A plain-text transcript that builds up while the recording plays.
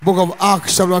Book of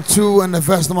Acts chapter 2 and the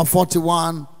verse number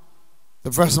 41. The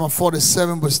verse number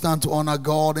 47, we stand to honor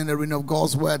God in the reading of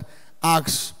God's word.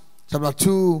 Acts chapter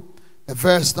 2, the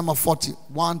verse number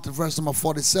 41 to verse number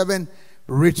 47.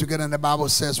 We read together and the Bible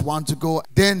says, 1 to go.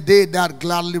 Then they that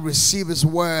gladly received his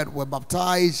word were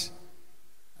baptized.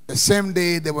 The same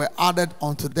day they were added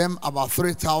unto them about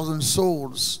 3,000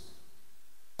 souls.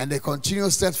 And they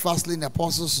continued steadfastly in the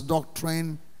apostles'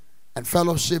 doctrine and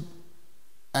fellowship,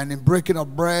 and in breaking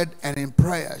of bread and in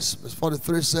prayers. Verse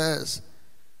 43 says,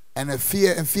 and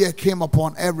fear came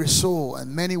upon every soul,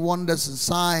 and many wonders and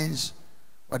signs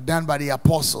were done by the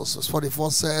apostles. Verse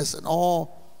 44 says, and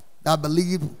all that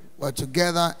believed were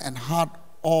together and had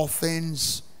all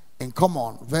things in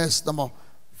common. Verse number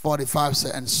 45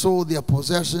 says, and sold their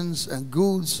possessions and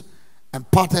goods and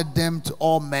parted them to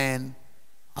all men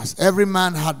as every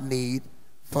man had need.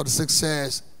 46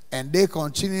 says, and they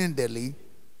continued daily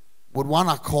with one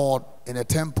accord in the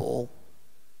temple,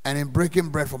 and in breaking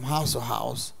bread from house to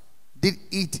house, did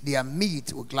eat their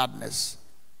meat with gladness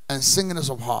and singleness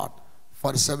of heart.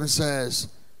 47 says,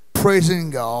 praising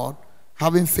God,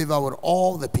 having favor with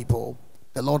all the people,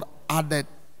 the Lord added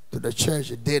to the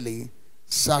church daily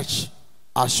such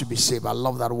as should be saved. I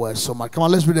love that word so much. Come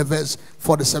on, let's read the verse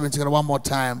 47 together one more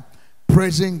time.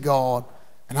 Praising God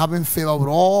and having favor with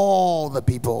all the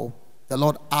people, the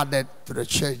Lord added to the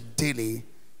church daily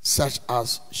such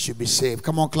as should be saved.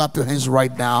 Come on, clap your hands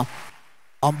right now.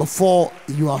 Before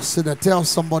you are sitting, tell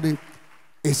somebody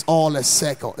it's all a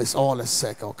circle. It's all a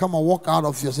circle. Come on, walk out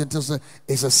of your sentence.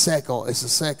 It's a circle. It's a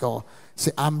circle.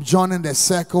 Say, I'm joining the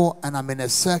circle and I'm in a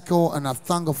circle and I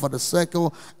thank God for the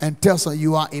circle. And tell someone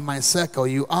you are in my circle.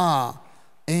 You are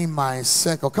in my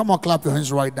circle. Come on, clap your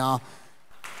hands right now.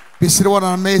 You see what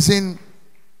an amazing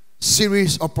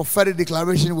series of prophetic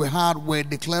declaration we had. We're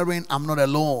declaring I'm not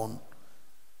alone.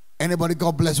 Anybody,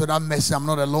 God bless with that message. I'm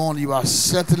not alone. You are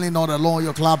certainly not alone.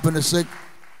 You're clapping the sick.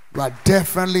 You are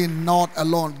definitely not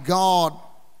alone. God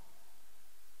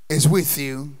is with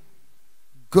you.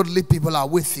 Godly people are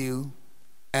with you.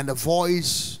 And the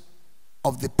voice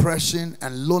of depression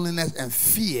and loneliness and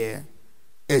fear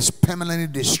is permanently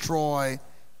destroyed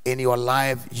in your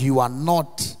life. You are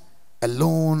not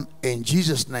alone in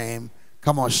Jesus' name.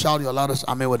 Come on, shout your loudest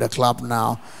amen with a clap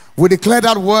now. We declare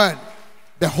that word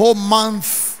the whole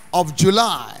month of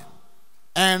July,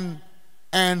 and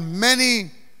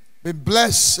many be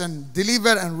blessed and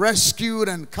delivered and rescued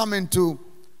and come into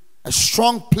a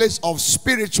strong place of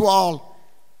spiritual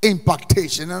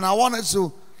impactation. And I wanted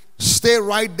to stay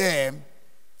right there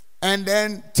and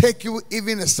then take you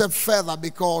even a step further,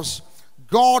 because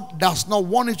God does not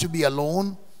want you to be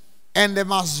alone, and there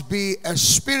must be a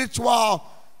spiritual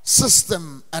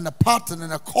system and a pattern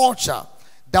and a culture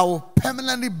that will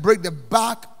permanently break the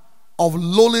back of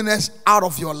loneliness out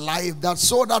of your life, that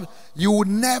so that you would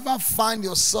never find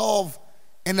yourself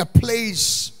in a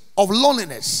place of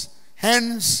loneliness.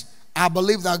 Hence, I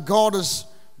believe that God is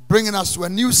bringing us to a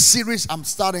new series I'm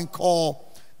starting called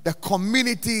the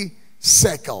Community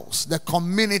Circles. The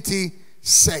Community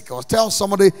Circles. Tell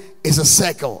somebody it's a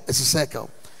circle. It's a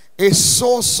circle. It's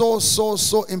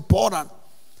so important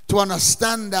to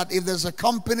understand that if there's a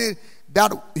company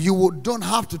that you don't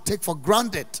have to take for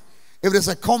granted, if there's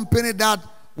a company that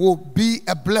will be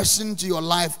a blessing to your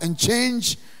life and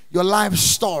change your life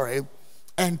story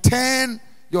and turn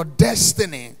your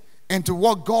destiny into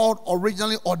what God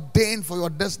originally ordained for your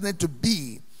destiny to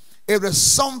be, if there's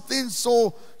something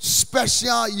so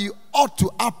special you ought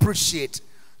to appreciate,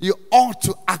 you ought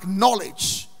to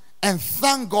acknowledge and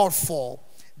thank God for,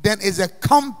 then it's a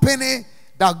company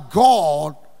that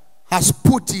God has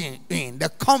put in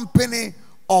the company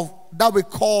of that we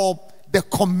call the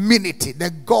community, the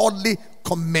godly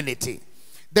community.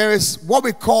 There is what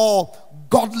we call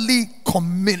godly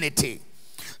community.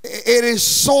 It is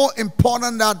so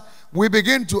important that we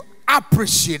begin to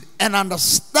appreciate and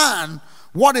understand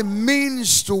what it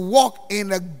means to walk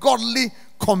in a godly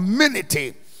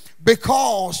community,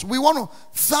 because we want to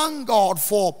thank God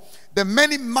for the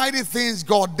many mighty things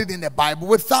God did in the Bible.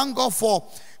 We thank God for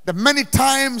the many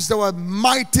times there were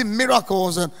mighty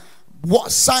miracles and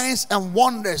signs and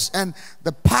wonders and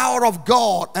the power of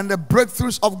God and the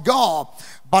breakthroughs of God.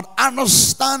 But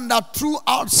understand that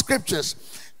throughout scriptures,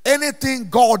 anything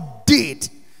God did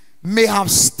may have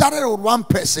started with one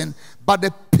person, but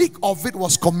the peak of it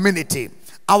was community.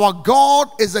 Our God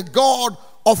is a God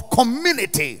of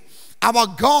community. Our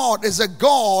God is a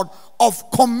God of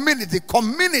community.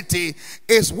 Community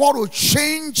is what will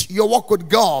change your walk with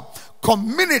God.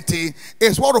 Community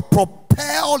is what will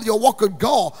propel your walk with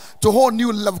God to a whole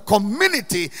new level.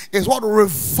 Community is what will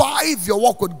revive your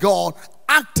walk with God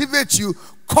activate you,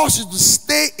 cause you to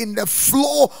stay in the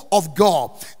flow of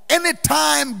God.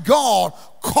 Anytime God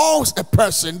calls a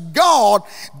person, God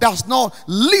does not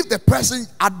leave the person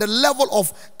at the level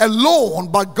of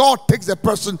alone, but God takes the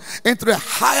person into the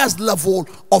highest level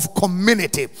of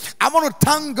community. I want to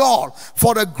thank God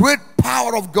for the great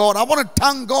power of God. I want to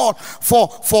thank God for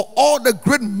all the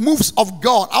great moves of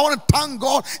God. I want to thank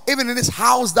God even in this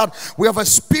house that we have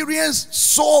experienced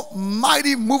so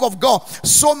mighty move of God,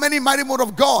 so many mighty move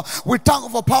of God. We thank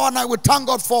God for Power Night. We thank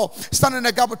God for standing in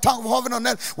the gap. We thank God for heaven on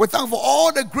earth. We thank God for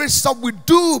all the great stuff we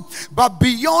do. But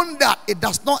beyond that, it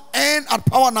does not end at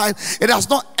Power Night. It does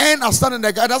not end at standing in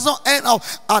the gap. It does not end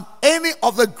at any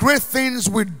of the great things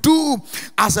we do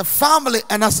as a family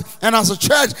and as a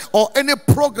church or any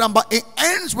program. But it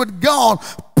ends with God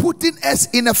putting us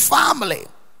in a family.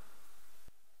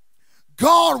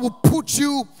 God will put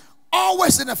you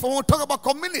always in a family. We'll talk about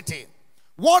community.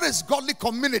 What is godly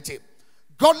community?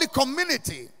 Godly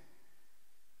community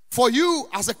for you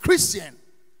as a Christian,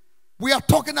 we are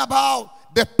talking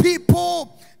about the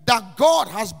people that God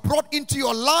has brought into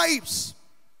your lives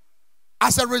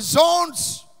as a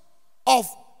result of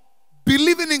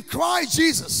believing in Christ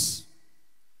Jesus.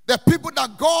 The people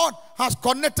that God has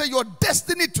connected your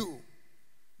destiny to.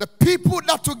 The people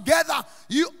that together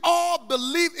you all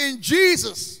believe in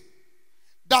Jesus.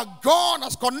 That God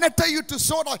has connected you to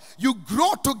so that you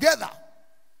grow together.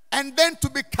 And then to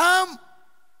become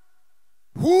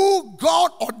who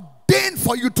God ordained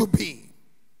for you to be.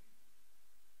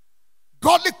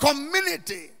 Godly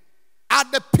community are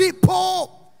the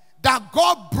people that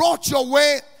God brought your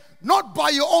way, not by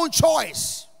your own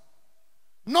choice,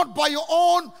 not by your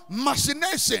own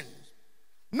machinations,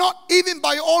 not even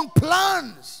by your own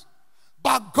plans,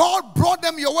 but God brought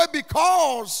them your way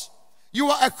because you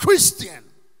are a Christian,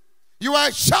 you are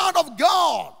a child of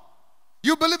God,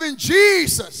 you believe in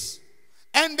Jesus,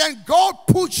 and then God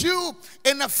puts you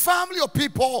in a family of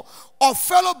people, of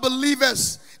fellow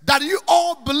believers, that you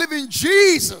all believe in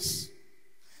Jesus.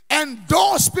 And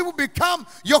those people become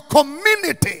your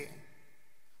community.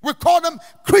 We call them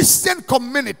Christian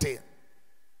community.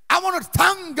 I want to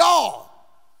thank God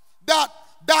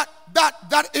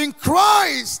that in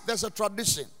Christ there's a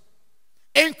tradition.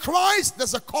 In Christ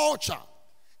there's a culture.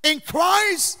 In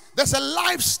Christ there's a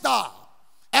lifestyle.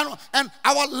 And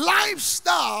our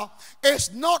lifestyle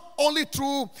is not only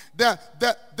through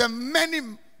the many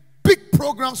big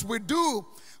programs we do,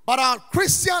 but our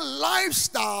Christian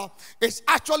lifestyle is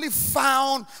actually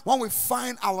found when we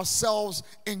find ourselves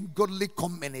in godly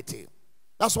community.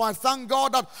 That's why I thank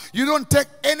God that you don't take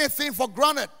anything for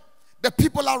granted. The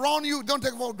people around you don't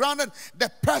take it for granted.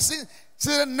 The person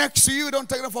sitting next to you don't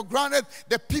take it for granted.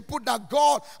 The people that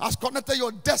God has connected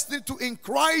your destiny to in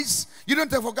Christ, you don't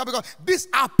take it for granted, because these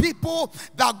are people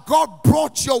that God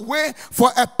brought your way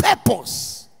for a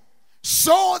purpose,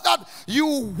 so that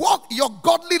you walk your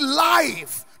godly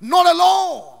life not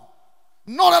alone.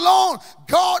 Not alone.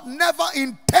 God never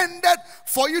intended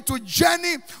for you to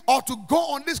journey or to go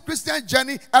on this Christian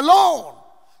journey alone.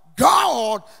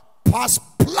 God has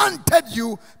planted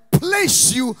you,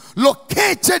 placed you,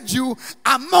 located you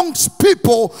amongst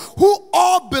people who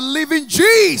all believe in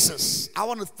Jesus. I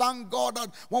want to thank God that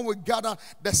when we gather,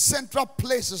 the central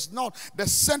place is not, the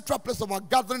central place of our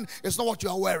gathering is not what you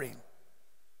are wearing.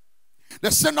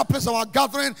 The central place of our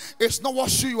gathering is not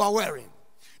what shoe you are wearing.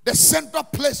 The central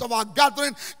place of our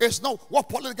gathering is not what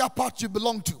political party you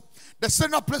belong to. The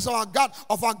central place of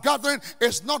our gathering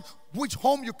is not which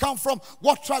home you come from,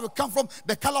 what tribe you come from,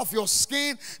 the color of your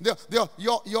skin,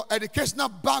 your educational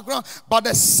background. But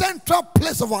the central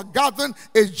place of our gathering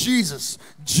is Jesus.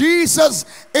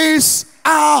 Jesus is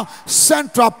our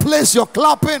central place. You're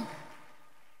clapping.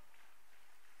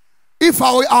 If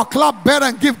I'll clap better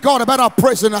and give God a better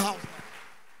praise in the house.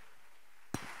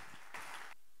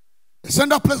 The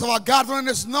central place of our gathering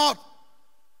is not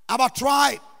our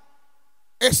tribe.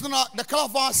 It's not the color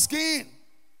of our skin.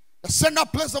 The central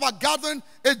place of our gathering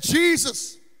is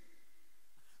Jesus.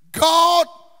 God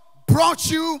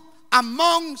brought you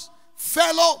amongst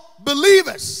fellow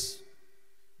believers.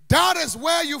 That is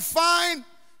where you find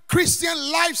Christian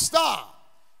lifestyle,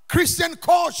 Christian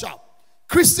culture,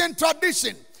 Christian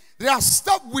tradition. There are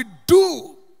stuff we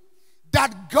do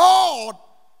that God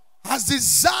has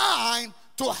designed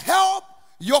to help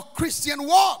your Christian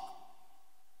walk.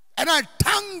 And I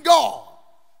thank God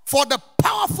for the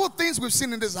powerful things we've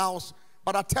seen in this house.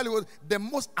 But I tell you, the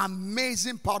most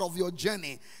amazing part of your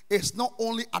journey is not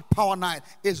only at Power Night,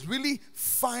 it's really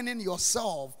finding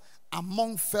yourself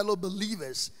among fellow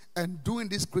believers and doing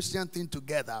this Christian thing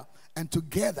together. And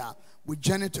together, we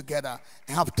journey together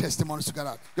and have testimonies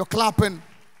together. You're clapping.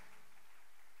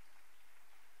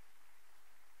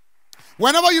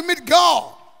 Whenever you meet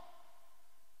God,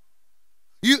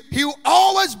 He will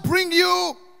always bring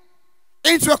you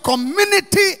into a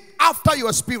community after your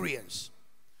experience.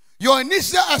 Your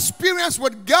initial experience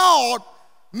with God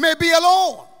may be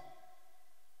alone.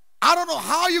 I don't know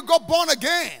how you got born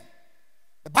again.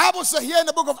 The Bible says here in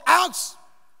the book of Acts,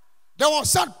 there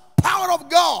was some power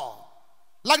of God.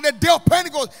 Like the day of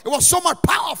Pentecost, it was so much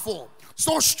powerful,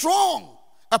 so strong,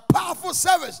 a powerful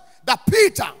service that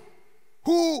Peter,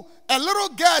 who a little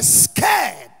girl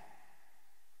scared,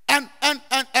 and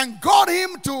got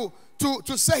him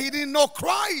to say he didn't know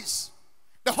Christ.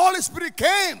 The Holy Spirit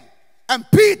came, and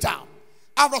Peter,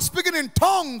 after speaking in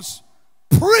tongues,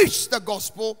 preached the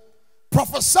gospel,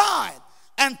 prophesied,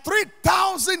 and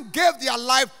 3,000 gave their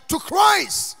life to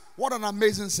Christ. What an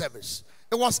amazing service.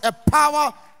 It was a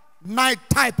power night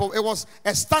type of, it was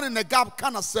a stand in the gap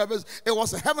kind of service. It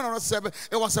was a heaven on earth service.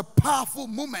 It was a powerful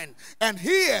movement. And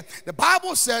here the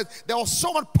Bible says there was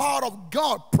so much power of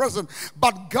God present,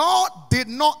 but God did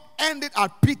not end it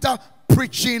at Peter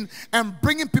preaching and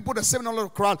bringing people to save the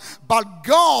crowd, but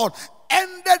God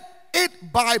ended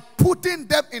it by putting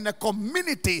them in a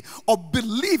community of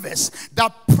believers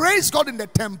that praised God in the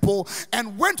temple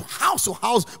and went house to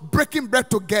house, breaking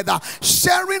bread together,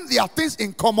 sharing their things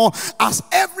in common as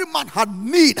every man had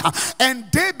need, and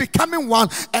they becoming one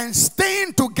and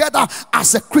staying together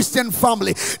as a Christian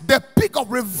family. The peak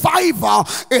of revival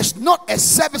is not a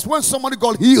service when somebody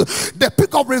got healed. The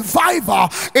peak of revival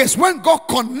is when God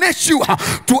connects you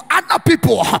to other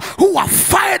people who are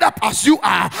fired up as you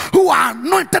are, who are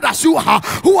anointed as you are,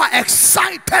 who are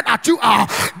excited as you are.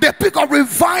 The peak of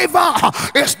revival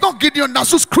is not Gideon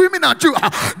Nasu screaming at you.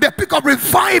 The peak of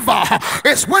revival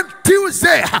is when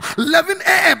Tuesday 11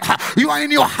 a.m. you are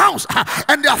in your house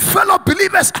and their fellow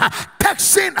believers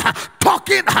texting,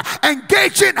 talking,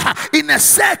 engaging in a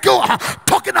circle,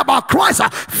 talking about Christ,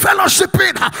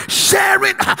 fellowshipping,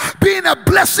 sharing, being a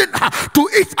blessing to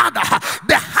each other.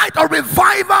 The height of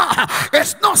revival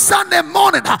is not Sunday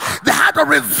morning. The height of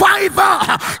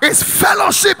revival is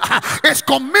fellowship, is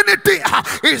community,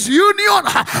 is union.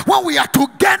 When we are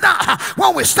together,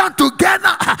 when we stand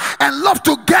together and love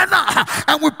together,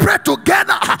 and we pray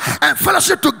together and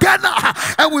fellowship together,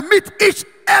 and we meet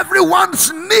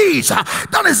everyone's needs.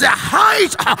 That is the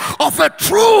height of a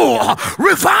true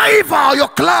revival. You're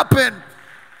clapping.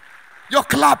 You're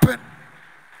clapping.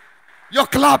 You're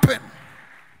clapping.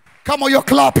 Come on, you're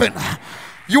clapping.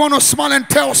 You want to smile and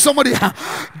tell somebody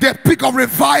the peak of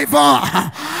revival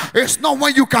is not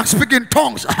when you can speak in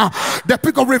tongues. The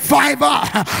peak of revival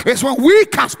is when we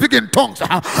can speak in tongues.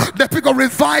 The peak of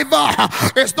revival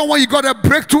is not when you got a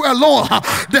breakthrough alone.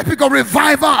 The peak of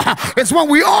revival is when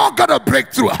we all got a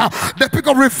breakthrough. The peak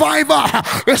of revival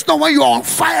is not when you're on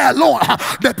fire alone.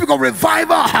 The peak of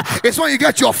revival is when you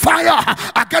get your fire.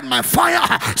 I get my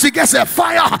fire. She gets a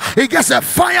fire. He gets a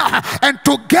fire. And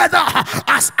together,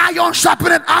 as iron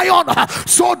sharpening iron,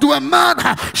 so do a man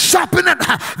sharpening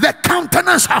the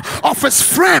countenance of his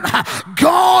friend.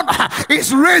 God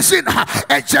is raising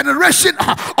a generation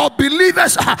of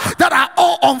believers that are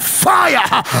all on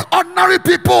fire. Ordinary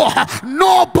people,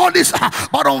 nobody's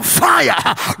but on fire.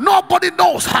 Nobody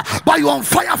knows, but you're on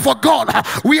fire for God.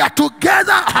 We are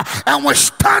together and we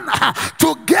stand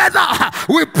together.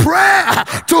 We pray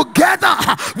together.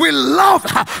 We love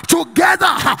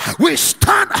together. We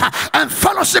stand and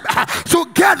fellowship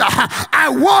together. I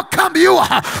welcome you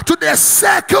to the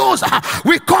circles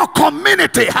we call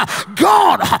community.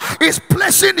 God is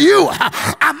placing you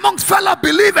amongst fellow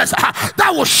believers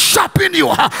that will sharpen you,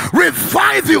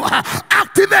 revive you,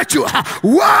 activate you.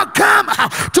 Welcome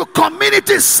to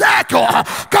community circle.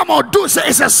 Come on, do say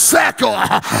it's a circle.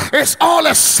 It's all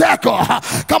a circle.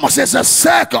 Come on, say it's a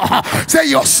circle. Say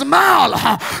your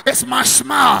smile is my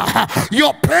smile.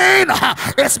 Your pain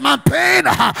is my pain.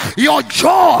 Your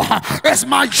joy is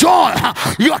my joy.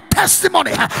 Your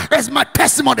testimony is my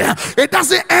testimony. It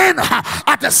doesn't end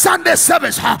at the Sunday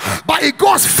service, but it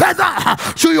goes further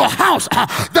to your house.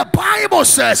 The Bible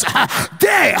says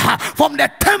they from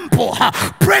the temple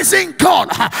praising God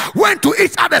went to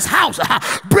each other's house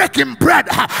breaking bread.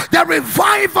 The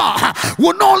revival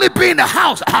will not only be in the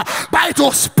house, but it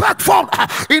will spread forth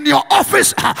in your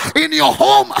office, in your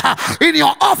home, in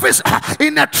your office,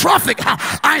 in the traffic.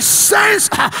 I sense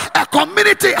a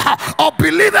community of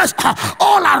believers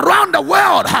all around the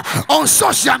world, on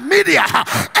social media,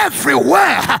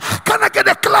 everywhere. Can I get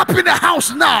a clap in the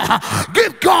house now?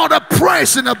 Give God a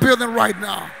praise in the building right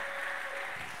now.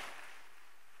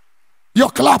 You're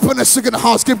clapping and singing in the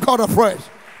house. Give God a praise.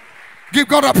 Give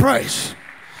God a praise.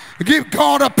 Give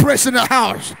God a praise in the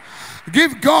house.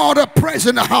 Give God a praise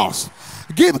in the house.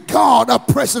 Give God a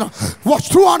praise. What's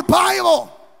true on the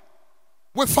Bible?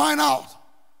 We find out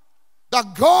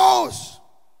that God's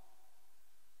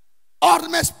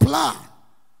ultimate plan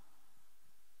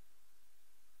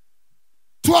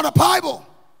throughout the Bible,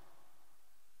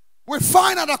 we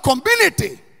find that a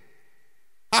community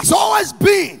has always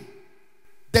been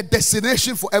the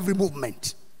destination for every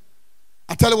movement.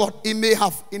 I tell you what, it may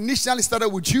have initially started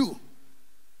with you,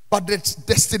 but the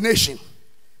destination,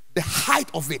 the height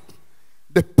of it,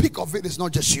 the peak of it is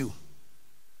not just you.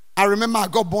 I remember I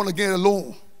got born again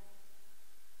alone.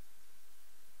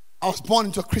 I was born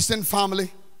into a Christian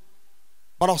family,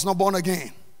 but I was not born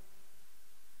again.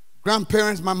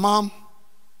 Grandparents, my mom,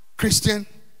 Christian,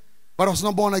 but I was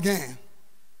not born again.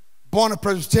 Born a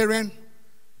Presbyterian,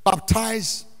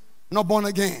 baptized, not born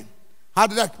again. How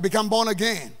did I become born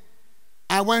again?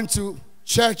 I went to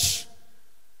church,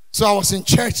 so I was in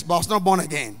church, but I was not born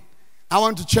again. I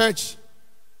went to church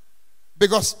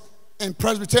because in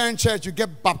Presbyterian church you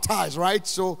get baptized, right?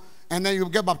 So, and then you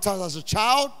get baptized as a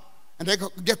child, and then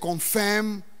get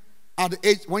confirmed at the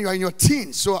age when you are in your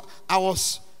teens. So I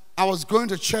was going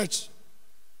to church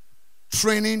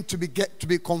training to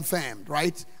be confirmed,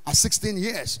 right? At 16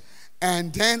 years.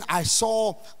 And then I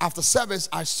saw, after service,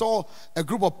 I saw a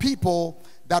group of people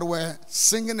that were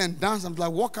singing and dancing. I'm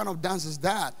like, what kind of dance is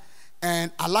that?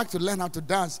 And I like to learn how to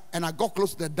dance. And I got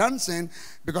close to the dancing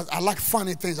because I like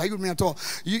funny things. Are you with me at all?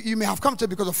 You may have come to it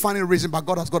because of funny reason, but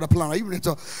God has got a plan. Are you with me at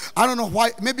all? I don't know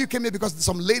why. Maybe you came here because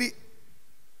some lady.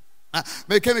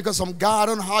 Maybe you came here because some guy. I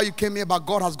don't know how you came here, but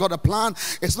God has got a plan.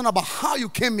 It's not about how you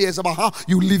came here. It's about how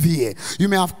you live here. You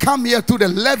may have come here through the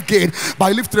left gate, but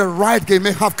you live to the right gate. You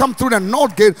may have come through the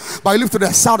north gate, but you live to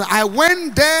the south. I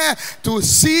went there to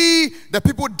see the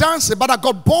people dancing, but I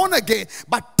got born again.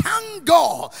 But thank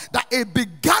God that it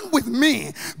began with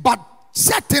me, but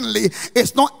certainly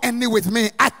it's not ending with me.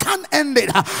 I can't end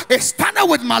it. It started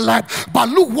with my life, but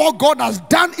look what God has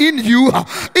done in you,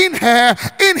 in her,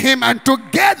 in him, and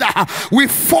together we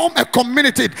form a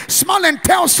community. Smile and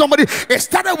tell somebody it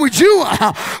started with you,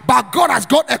 but God has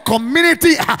got a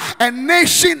community, a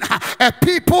nation, a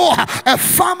people, a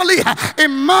family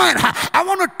in mind. I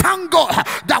want to thank God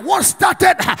that what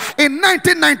started in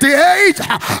 1998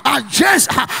 as just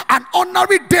an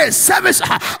ordinary day service,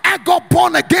 I got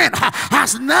born again,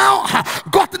 has now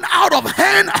gotten out of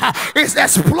hand, is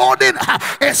exploding,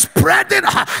 is spreading,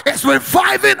 is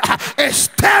reviving, is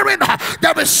stirring.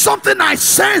 There is something I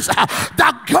sense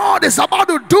that God is about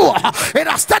to do. It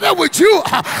has started with you,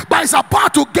 but it's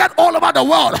about to get all over the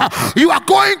world. You are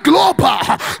going global.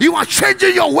 You are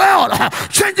changing your world,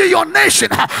 changing your nation,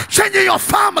 changing your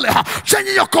family,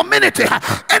 changing your community.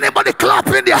 Anybody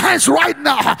clapping their hands right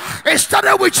now? It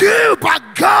started with you, but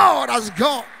God has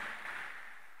gone.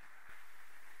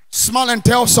 Smile and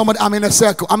tell somebody, I'm in a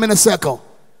circle. I'm in a circle.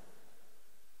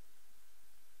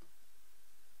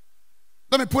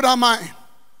 Let me put out my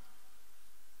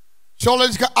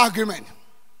theological argument.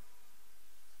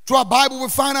 Through our Bible, we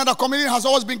find out that community has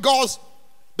always been God's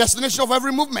destination of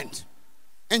every movement.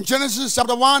 In Genesis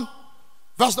chapter 1,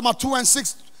 verse number 2 and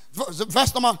 6,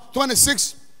 verse number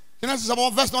 26, Genesis chapter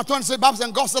 1, verse number 26, Bible says,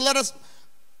 and God said, let us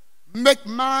make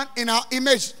man in our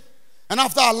image and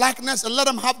after our likeness, and let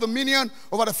them have dominion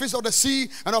over the fish of the sea,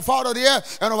 and over all of the air,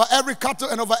 and over every cattle,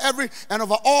 and over every, and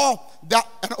over all that,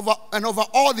 and over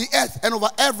all the earth, and over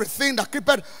everything that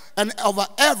creepeth, and over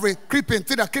every creeping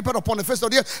thing that creepeth upon the face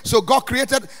of the earth. So God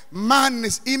created man in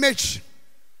his image,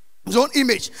 his own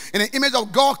image. In the image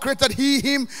of God created he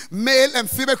him, male and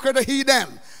female created he them.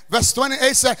 Verse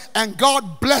 28 says, and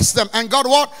God blessed them. And God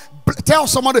what? Tell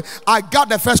somebody, I got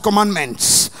the first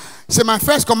commandments. Say, my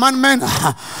first commandment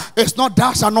is not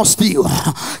thou shalt not steal.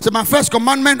 Say, my first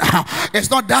commandment is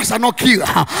not thou shalt not kill.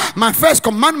 My first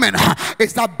commandment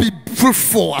is that be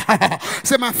fruitful.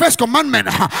 Say, my first commandment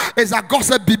is that God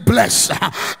said be blessed.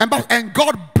 And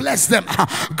God blessed them.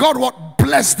 God what?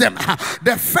 Blessed them.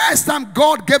 The first time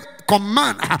God gave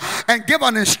command and gave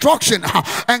an instruction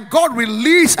and God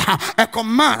released a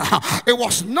command, it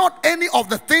was not any of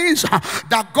the things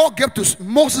that God gave to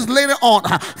Moses later on.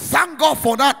 Thank God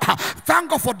for that. Thank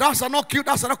God for thou shalt not kill,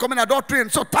 thou shalt not commit adultery,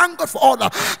 and so thank God for all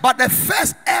that. But the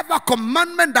first ever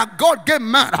commandment that God gave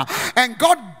man, and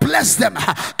God blessed them,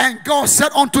 and God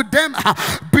said unto them,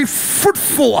 be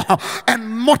fruitful and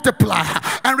multiply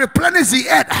and replenish the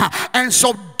earth and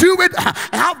subdue it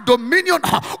and have dominion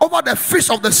over the fish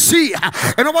of the sea sea,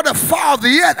 and over the fowl of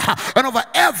the earth, and over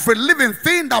every living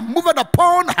thing that moveth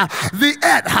upon the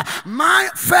earth. My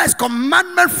first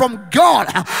commandment from God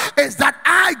is that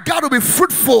I got to be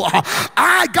fruitful,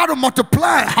 I got to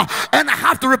multiply, and I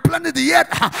have to replenish the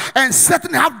earth, and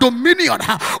certainly have dominion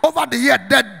over the earth.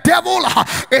 The devil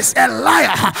is a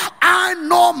liar. I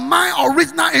know my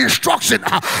original instruction.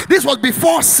 This was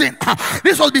before sin.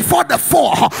 This was before the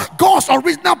fall. God's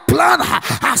original plan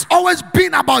has always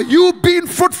been about you being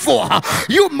fruitful,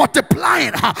 you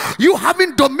multiplying, you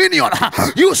having dominion,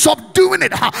 you subduing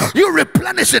it, you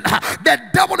replenishing. The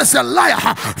devil is a liar.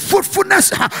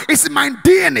 Fruitfulness is in my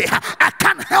DNA. I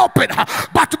can't help it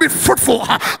but to be fruitful.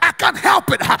 I can't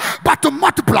help it but to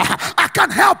multiply. I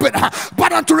can't help it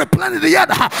but to replenish the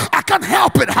earth. I can't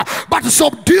help it but to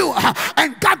subdue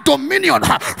and get dominion.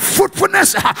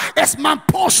 Fruitfulness is my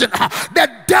portion. The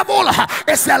devil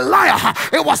is a liar.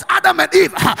 It was Adam and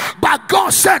Eve, but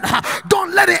God said,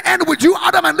 don't let it end with you,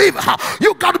 Adam and Eve.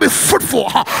 You got to be fruitful.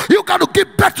 You got to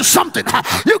give birth to something.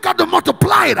 You got to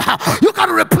multiply it. You got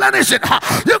to replenish it.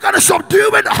 You got to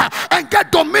subdue it and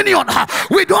get dominion.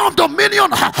 We don't have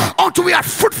dominion until we are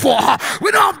fruitful.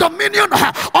 We don't have dominion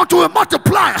until we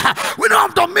multiply. We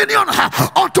don't have dominion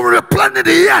until we replenish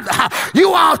the earth.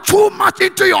 You are too much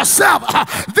into yourself.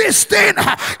 This thing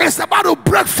is about to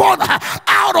break forth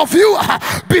out of you.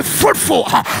 Be fruitful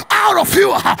out of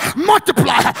you.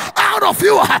 Multiply out of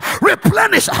you.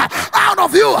 Replenish out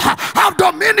of you. Have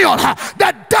dominion.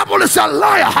 The devil is a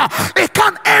liar. It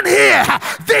can't end here.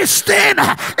 This thing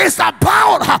is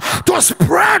about to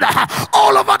spread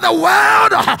all over the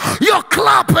world. You're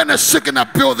clapping and shaking the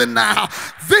building now.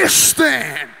 This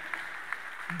thing.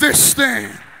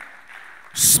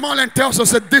 Smile and tell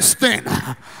us that this thing.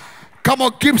 Come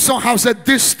on, Gibson House said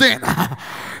this thing.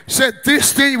 Said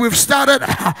this thing we've started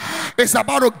is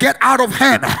about to get out of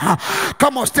hand.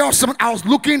 Come on, tell someone, I was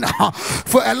looking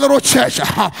for a little church,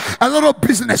 a little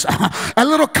business, a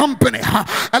little company,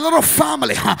 a little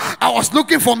family. I was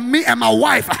looking for me and my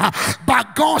wife,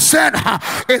 but God said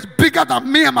it's bigger than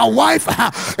me and my wife.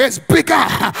 It's bigger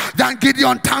than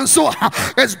Gideon Tanso.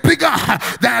 It's bigger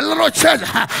than a little church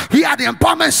here at the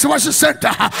Empowerment Service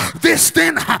Center. This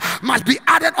thing must be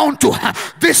added onto.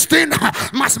 This thing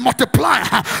must multiply.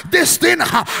 This thing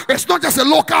is not just a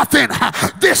local thing.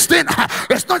 This thing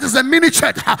is not just a mini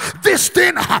church. This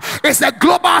thing is a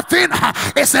global thing.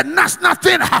 It's a national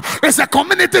thing. It's a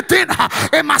community thing.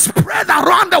 It must spread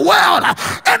around the world.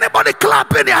 Anybody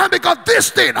clap in your hand, because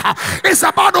this thing is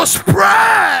about to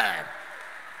spread.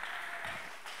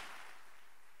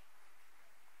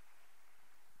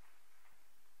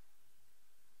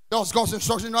 That was God's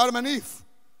instruction to Adam and Eve.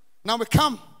 Now we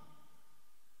come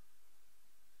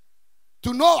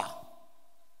to Noah.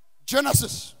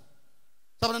 Genesis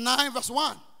chapter 9 verse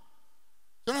 1.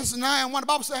 Genesis 9 and 1, the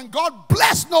Bible says, and God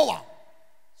blessed Noah.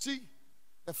 See,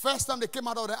 the first time they came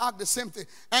out of the ark, the same thing.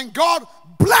 And God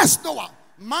blessed Noah.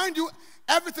 Mind you,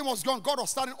 everything was gone. God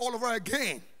was starting all over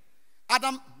again.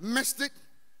 Adam missed it.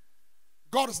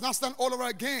 God is now starting all over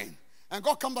again. And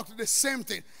God come back to the same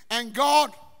thing. And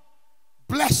God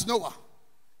blessed Noah.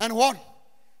 And what?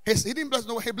 He didn't bless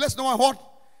Noah. He blessed Noah and what?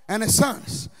 And his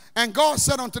sons. And God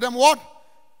said unto them, what?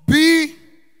 Be,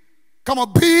 come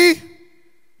on, be,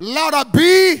 louder,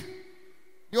 be.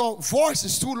 Your voice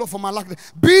is too low for my luck.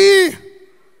 Be.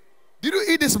 Did you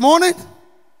eat this morning?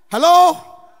 Hello?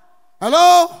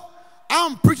 Hello?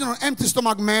 I'm preaching on an empty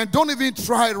stomach, man. Don't even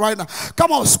try it right now.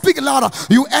 Come on, speak louder.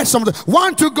 You add something.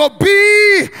 Want to go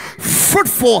be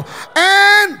fruitful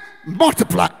and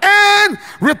multiply and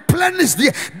replenish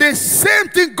the same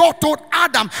thing God told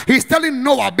Adam. He's telling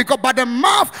Noah, because by the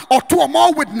mouth of two or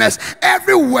more witnesses,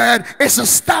 every word is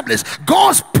established.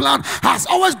 God's plan has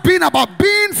always been about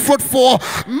being fruitful,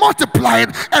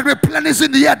 multiplying, and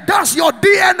replenishing the earth. That's your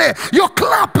DNA. Your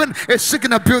clapping is shaking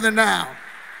the building now.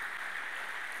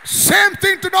 Same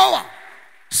thing to Noah.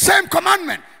 Same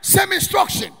commandment. Same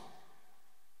instruction.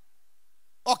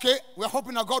 Okay, we're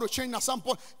hoping that God will change at some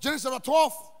point. Genesis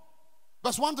 12.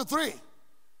 Verse 1 to 3.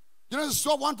 Genesis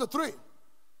 12, 1 to 3.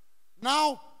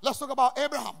 Now, let's talk about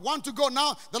Abraham. 1 to go.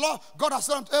 Now, the Lord God has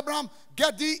said unto Abraham,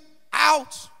 get thee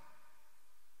out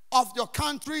of your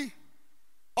country,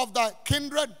 of thy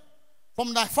kindred,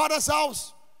 from thy father's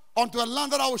house, unto a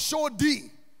land that I will show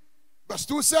thee. Verse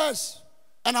 2 says,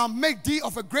 and I'll make thee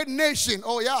of a great nation.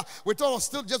 Oh yeah, we thought it was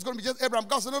still just going to be just Abraham.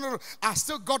 God said, no. I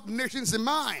still got nations in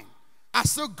mind. I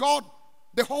still got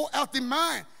the whole earth in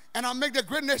mind. And I'll make the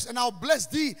great nation, and I'll bless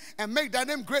thee, and make thy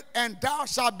name great, and thou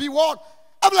shalt be what?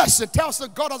 A blessing. Tell us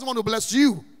that God doesn't want to bless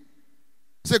you.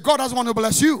 Say, God doesn't want to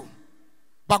bless you,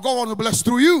 but God wants to bless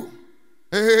through you.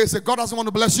 Say, God doesn't want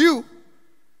to bless you,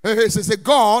 He says,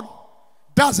 God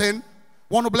doesn't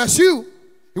want to bless you.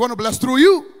 He want to bless through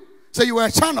you. Say you are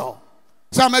a channel.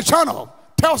 Say I'm a channel.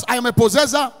 Tells I am a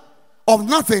possessor of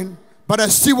nothing but a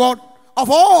steward of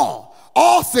all.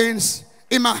 All things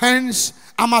in my hands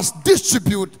I must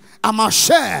distribute. I must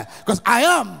share because I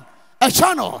am a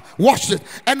channel. Watch it.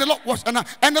 And the Lord watch,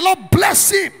 and the Lord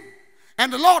bless him.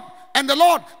 And the Lord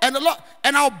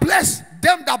and I'll bless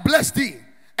them that bless thee,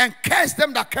 and curse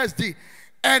them that curse thee.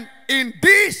 And in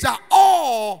these shall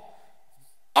all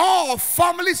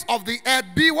families of the earth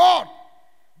be what?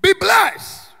 Be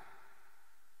blessed.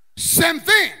 Same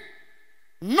thing.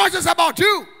 Not just about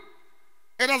you.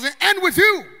 It doesn't end with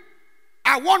you.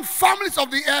 I want families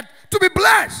of the earth to be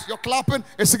blessed. You're clapping.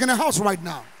 It's in a house right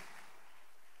now.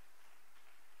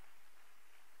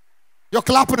 You're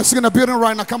clapping. It's in a building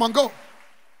right now. Come on, go.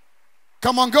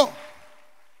 Come on, go.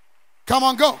 Come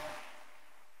on, go.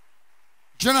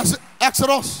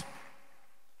 Exodus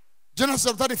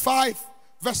 35,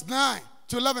 verse 9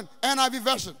 to 11, NIV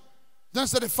version.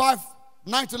 Genesis 35,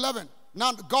 9 to 11.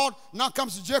 Now God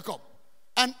comes to Jacob.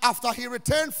 And after he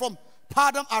returned from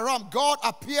Paddan Aram, God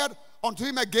appeared unto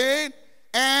him again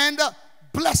and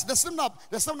blessed. There's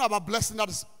something about blessing that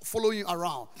is following you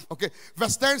around. Okay,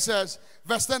 verse 10 says,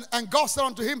 and God said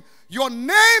unto him, your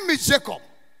name is Jacob.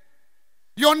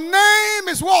 Your name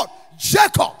is what?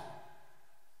 Jacob.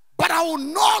 But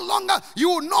you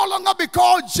will no longer be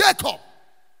called Jacob.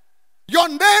 Your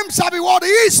name shall be what?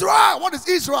 Israel. What is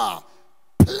Israel?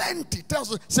 Plenty.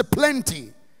 Tells us, say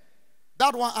plenty.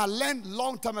 That one I learned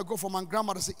long time ago from my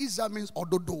grandmother. Say Israel means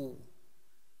ododo.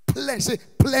 Plenty. Say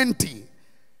plenty.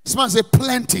 Someone say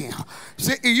plenty.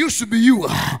 Say it used to be you,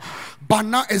 but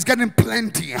now it's getting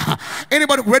plenty.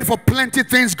 Anybody ready for plenty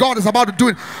things God is about to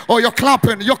do? Oh, you're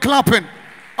clapping. You're clapping.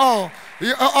 Oh,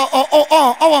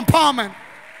 empowerment.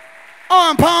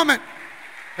 Oh, empowerment.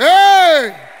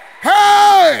 Hey,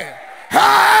 hey,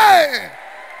 hey.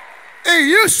 It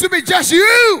used to be just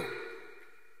you,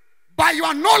 but you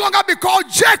are no longer be called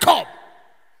Jacob,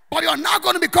 but you are now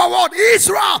going to be called what?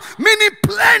 Israel, meaning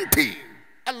plenty.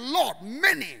 A lot,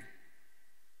 many.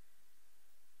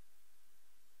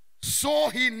 So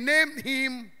he named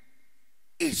him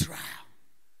Israel.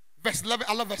 Verse 11,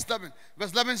 I love verse 11.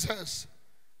 Verse 11 says,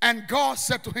 and God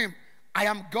said to him, I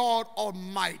am God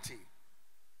Almighty.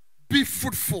 Be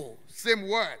fruitful, same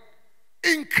word.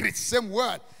 Increase, same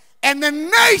word. And a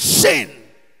nation,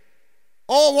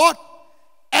 or what?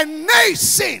 A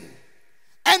nation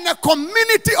and a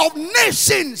community of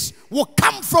nations will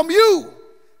come from you.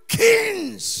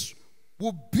 Kings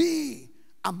will be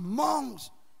amongst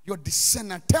your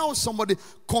descendants. Tell somebody,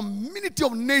 community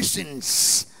of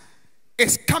nations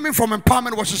is coming from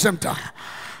Empowerment Worship Center.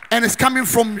 And it's coming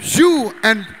from you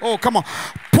and, oh, come on.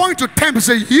 Point to 10 and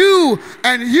say, you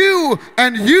and you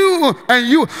and you and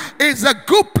you. It's a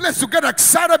good place to get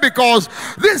excited because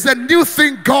this is a new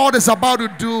thing God is about to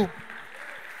do.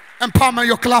 Empowerment,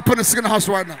 you're clapping in the second house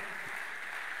right now.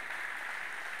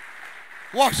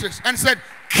 Watch this. And said,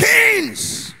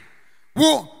 kings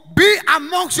will be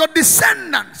amongst your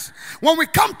descendants. When we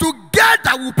come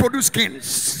together, we'll produce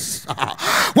kings.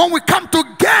 When we come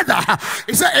together,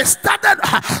 he said it started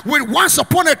with once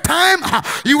upon a time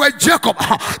you were Jacob,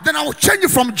 then I will change you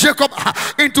from Jacob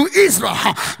into Israel,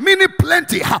 meaning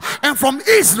plenty, and from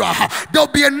Israel there will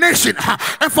be a nation,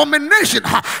 and from a nation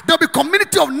there will be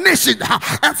community of nations,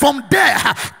 and from there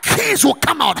kings will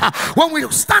come out. When we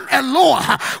stand alone,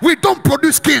 we don't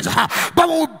produce kings, but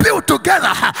when we build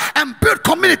together and build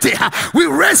community, we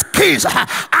raise kings.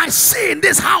 I see in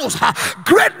this house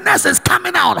greatness is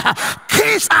coming out.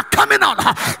 Kings are coming out.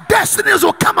 Destinies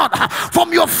will come out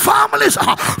from your families,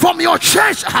 from your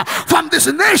church, from this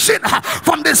nation,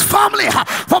 from this family,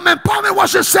 from Empowerment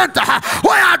Worship Center.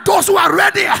 Where are those who are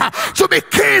ready to be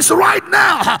kings right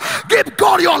now? Give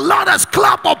God your loudest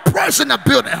clap of praise in the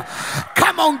building.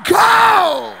 Come on,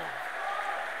 go.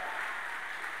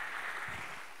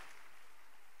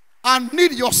 I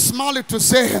need your smile to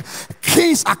say,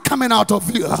 kings are coming out of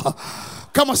you.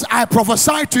 Come on, say, I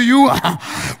prophesy to you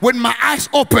with my eyes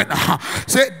open.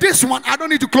 Say, this one, I don't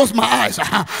need to close my eyes.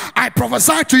 I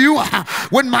prophesy to you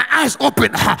with my eyes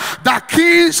open that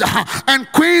kings and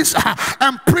queens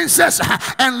and princes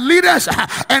and leaders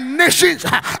and nations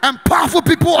and powerful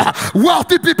people,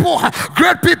 wealthy people,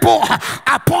 great people,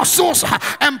 apostles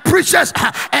and preachers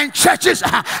and churches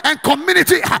and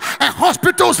community and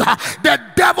hospitals. The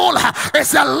devil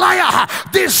is a liar.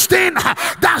 This thing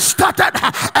that started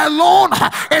alone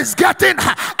is getting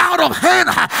out of hand,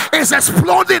 is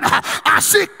exploding. I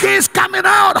see kings coming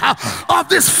out of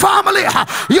this family.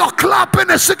 You're clapping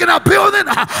and singing a building.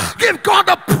 Give God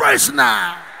the praise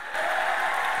now.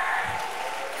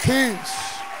 Kings.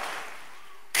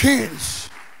 Kings.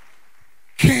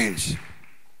 Kings.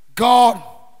 God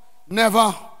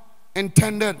never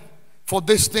intended for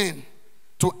this thing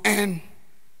to end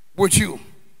with you.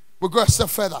 We go a step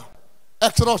further.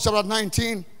 Exodus chapter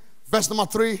 19, verse number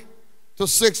 3 to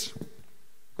 6.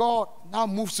 God now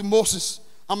moves to Moses.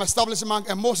 I'm establishing man,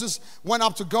 and Moses went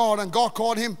up to God, and God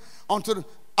called him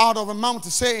out of a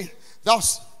mountain, saying, Thou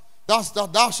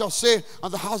shalt say unto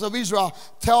the house of Israel,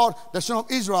 tell the children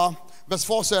of Israel. Verse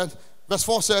 4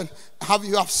 said, have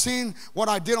you seen what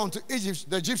I did unto Egypt,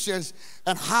 the Egyptians,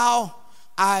 and how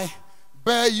I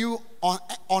bear you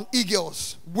on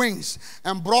eagles' wings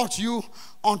and brought you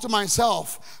unto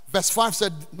myself. Verse 5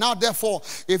 said, now therefore,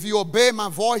 if you obey my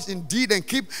voice indeed and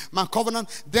keep my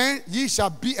covenant, then ye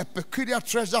shall be a peculiar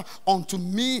treasure unto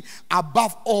me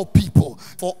above all people.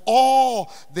 For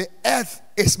all the earth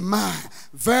is mine.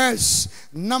 Verse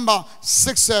number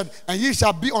 6 said, and ye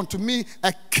shall be unto me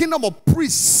a kingdom of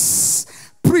priests.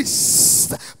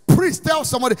 Priest, tell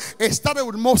somebody, it started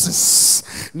with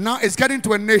Moses. Now it's getting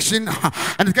to a nation,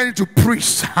 and it's getting to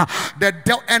priests,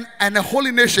 and a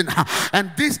holy nation.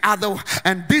 And these are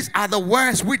the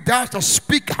words which thou shalt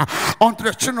speak unto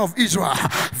the children of Israel.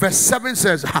 Verse 7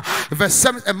 says,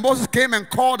 and Moses came and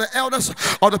called the elders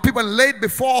of the people and laid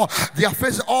before their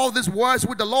faces all these words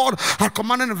which the Lord had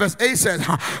commanded. And verse 8 says,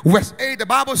 the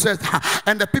Bible says,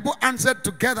 and the people answered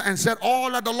together and said,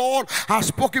 all that the Lord has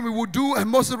spoken we will do. And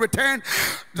Moses returned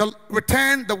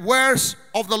the words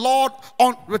of the Lord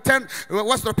return the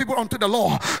words of the people unto the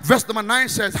Lord. Verse number 9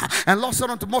 says, and Lord said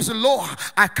unto Moses, Lord,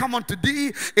 I come unto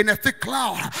thee in a thick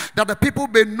cloud, that the people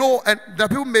may know and the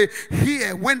people may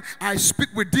hear when I speak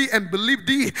with thee and believe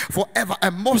thee forever.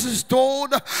 And Moses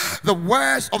told the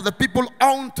words of the people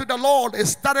unto the Lord. It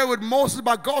started with Moses,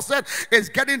 but God said it's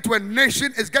getting to a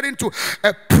nation, it's getting to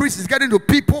a priest, it's getting to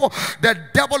people. The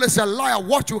devil is a liar.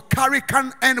 What you carry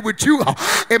can't end with you.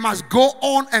 It must go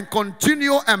on and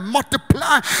continue and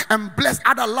multiply and bless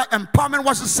other life. Empowerment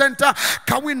Worship Center,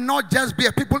 can we not just be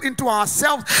a people into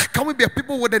ourselves? Can we be a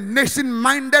people with a nation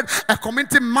minded, a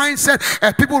community mindset,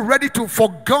 a people ready for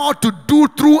God to do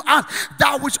through us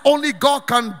that which only God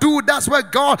can do? That's where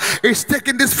God is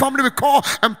taking this family we call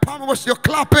Empowerment Worship. You're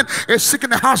clapping, is seeking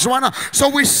the house right now. So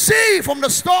we see from the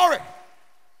story,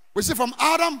 we see from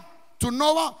Adam to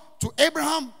Noah to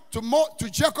Abraham to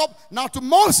Jacob, now to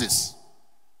Moses.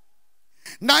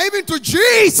 Now even to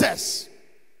Jesus.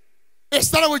 It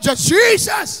started with just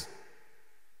Jesus,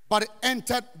 but it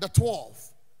entered the 12,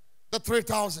 the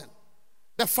 3,000,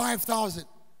 the 5,000,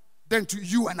 then to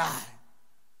you and I.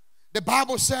 The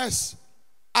Bible says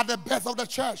at the birth of the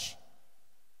church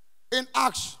in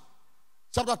Acts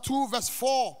chapter 2 verse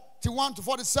 41 to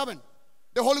 47,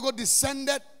 the Holy Ghost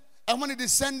descended, and when it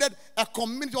descended, a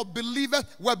community of believers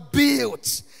were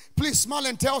built. Please smile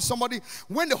and tell somebody,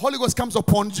 when the Holy Ghost comes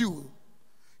upon you,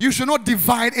 you should not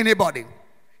divide anybody.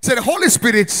 Say, the Holy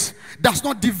Spirit does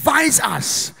not divide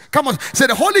us. Come on. Say,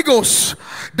 the Holy Ghost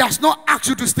does not ask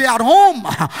you to stay at home.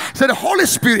 Say, the Holy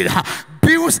Spirit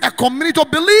builds a community of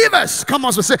believers. Come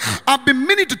on. So say, I've been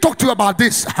meaning to talk to you about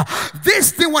this.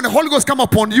 This thing, when the Holy Ghost come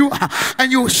upon you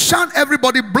and you shun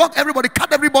everybody, block everybody,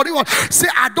 cut everybody off. Say,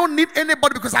 I don't need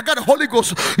anybody because I got the Holy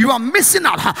Ghost. You are missing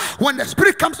out. When the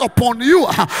Spirit comes upon you,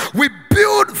 we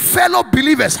build fellow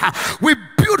believers. We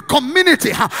build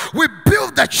community. We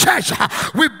build the church.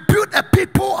 We build a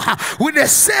people with the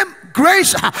same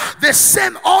grace, the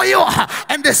same oil,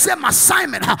 and the same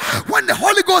assignment. When the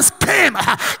Holy Ghost came,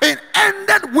 it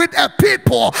ended with a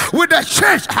people, with a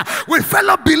church, with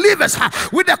fellow believers,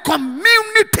 with a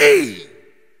community.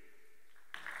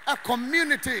 A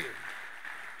community.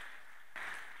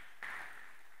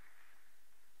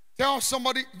 Tell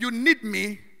somebody, you need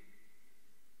me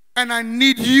and I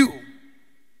need you.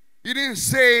 You didn't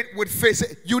say it with face.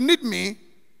 You need me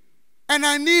and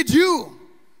I need you.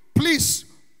 Please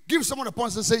give someone a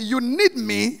point and say, you need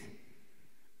me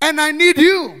and I need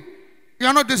you.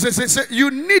 You're not this. Say,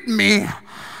 you need me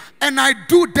and I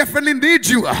do definitely need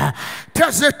you.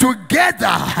 Tell say,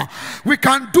 together we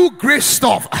can do great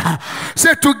stuff.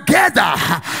 Say, together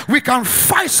we can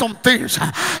fight some things.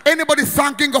 Anybody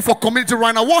thanking God for community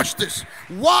right now? Watch this.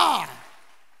 Why?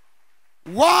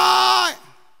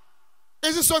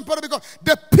 Is it so important? Because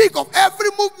the peak of every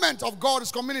movement of God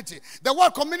is community. The word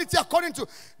community, according to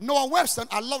Noah Webster,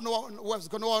 I love Noah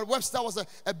Webster. Noah Webster was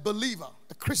a believer,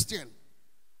 a Christian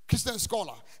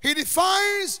scholar. He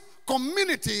defines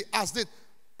community as the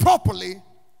properly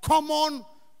common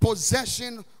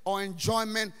possession or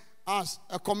enjoyment as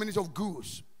a community of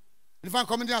goods. He defines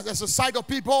community as a society of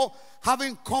people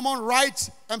having common rights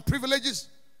and privileges,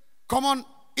 common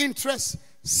interests,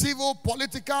 civil,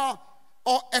 political,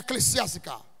 or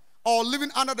ecclesiastical, or living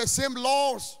under the same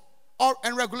laws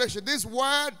and regulation. This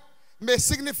word may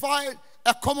signify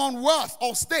a commonwealth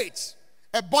or state,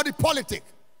 a body politic,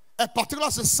 a particular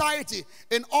society,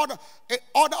 an order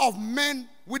of men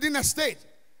within a state,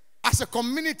 as a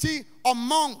community of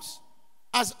monks,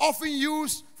 as often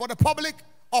used for the public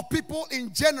or people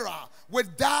in general,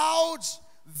 without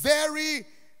very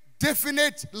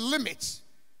definite limits.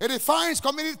 It defines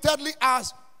community thirdly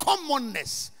as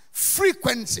commonness,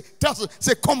 frequency.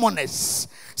 Say commonness.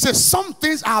 Say some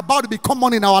things are about to be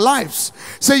common in our lives.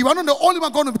 Say you are not the only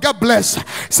one going to get blessed.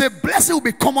 Say blessing will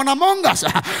be common among us.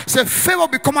 Say favor will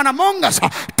be common among us.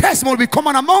 Testimony will be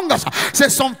common among us. Say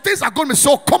some things are going to be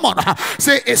so common.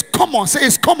 Say it's common. Say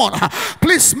it's common.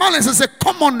 Please smile and say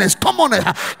commonness.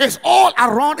 Commonness. It's all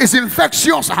around. It's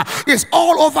infectious. It's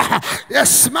all over. A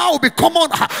smile will be common.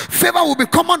 Favor will be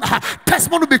common.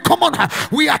 Testimony will be common.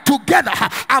 We are together.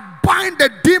 I bind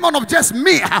the demon of just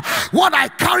me. What I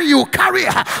carry, you carry.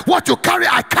 What you carry,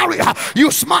 I carry. You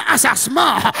smile as I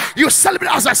smile. You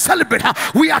celebrate as I celebrate.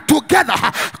 We are together.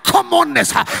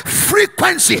 Commonness,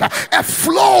 frequency, a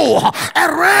flow,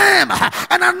 a realm,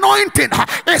 an anointing.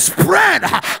 A spread.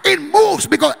 It moves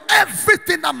because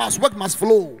everything that must work must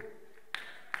flow.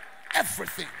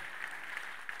 Everything.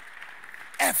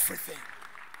 Everything.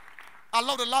 I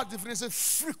love the last definition.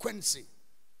 Frequency.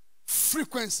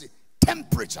 Frequency.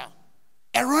 Temperature.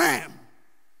 A realm.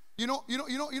 You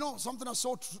know something that's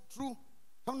so true.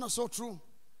 Something that's so true.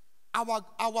 Our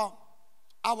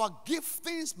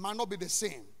giftings might not be the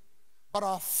same, but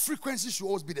our frequency should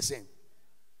always be the same.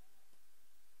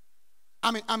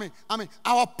 I mean,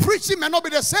 our preaching may not be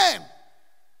the same,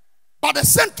 but the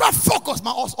central focus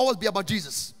must always be about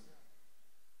Jesus.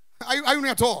 Are you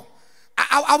at all?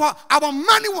 Our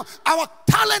money, our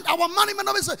talent, our money may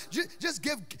not be the same. Just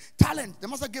give talent. They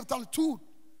must have given talent 2,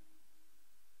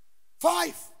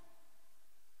 5,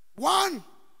 1.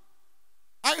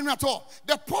 I don't know at all.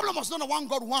 The problem was not that one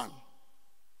got 1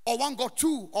 or one got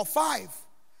 2 or 5.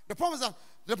 The problem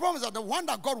is that the one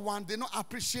that got 1 did not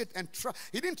appreciate and trust.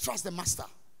 He didn't trust the master.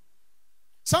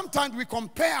 Sometimes we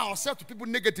compare ourselves to people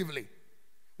negatively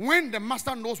when the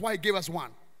master knows why he gave us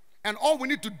 1. And all we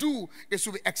need to do is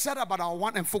to be excited about our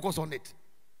 1 and focus on it.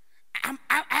 I'm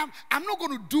not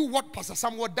going to do what Pastor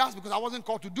Samuel does because I wasn't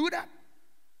called to do that.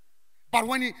 But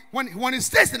when he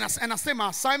stays in us and I say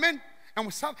my assignment and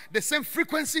we have the same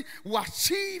frequency, we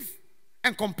achieve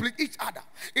and complete each other.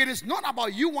 It is not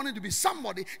about you wanting to be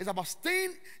somebody. It's about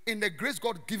staying in the grace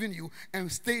God given you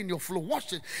and stay in your flow.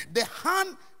 Watch it. The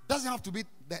hand doesn't have to be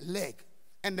the leg.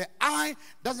 And the eye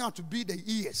doesn't have to be the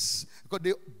ears, because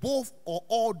they both or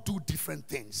all do different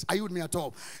things. Are you with me at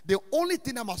all? The only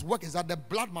thing that must work is that the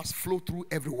blood must flow through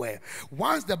everywhere.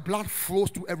 Once the blood flows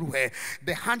through everywhere,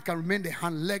 the hand can remain the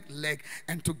hand, leg,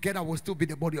 and together will still be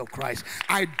the body of Christ.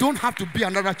 I don't have to be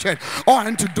another church. All I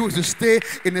need to do is to stay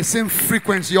in the same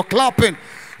frequency. You're clapping.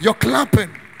 You're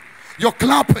clapping. You're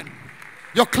clapping.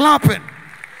 You're clapping.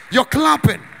 You're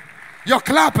clapping. You're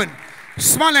clapping.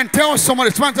 Smile and tell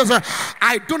somebody. Smile and tell somebody,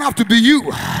 I don't have to be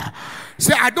you.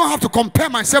 Say, I don't have to compare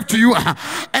myself to you,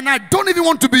 and I don't even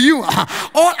want to be you.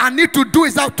 All I need to do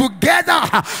is that together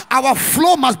our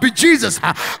flow must be Jesus,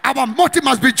 our motive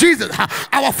must be Jesus,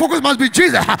 our focus must be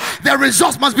Jesus, the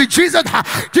results must be Jesus.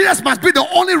 Jesus must be the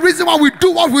only reason why we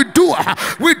do what we do.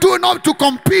 We do not to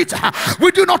compete, we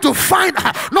do not to find,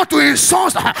 not to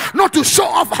insult, not to show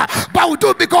off, but we do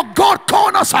it because God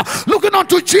called us, looking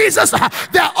unto Jesus,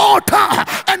 the author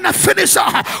and the finisher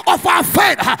of our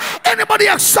faith. Anybody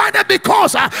excited because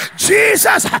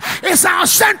Jesus is our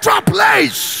central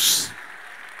place?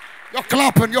 You're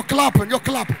clapping, you're clapping, you're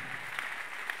clapping.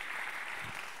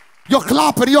 You're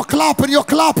clapping, you're clapping, you're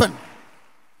clapping.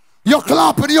 You're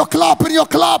clapping, you're clapping, you're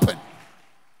clapping.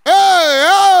 Hey,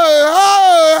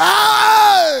 hey, hey,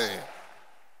 hey.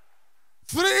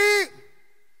 3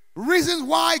 reasons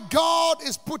why God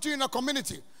is putting you in a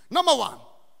community. Number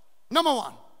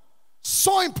one,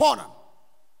 so important.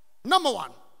 Number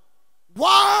one,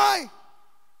 why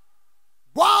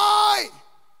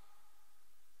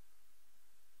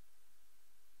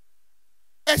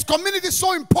is community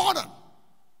so important?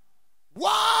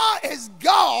 Why is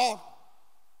God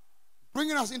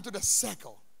bringing us into the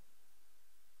circle?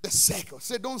 The circle.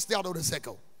 Say, don't stay out of the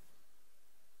circle.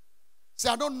 Say,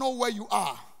 I don't know where you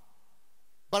are,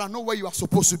 but I know where you are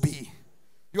supposed to be.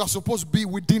 You are supposed to be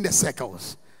within the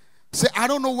circles. Say, I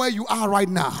don't know where you are right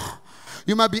now.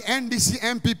 You might be NDC,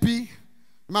 MPP.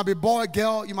 You might be boy,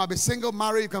 girl. You might be single,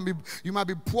 married. You might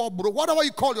be poor, bro. Whatever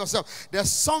you call yourself. There's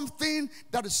something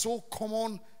that is so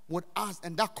common with us,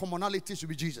 and that commonality should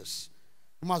be Jesus.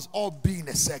 We must all be in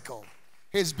a circle.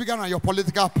 He's bigger than your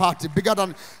political party, bigger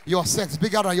than your sex,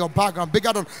 bigger than your background,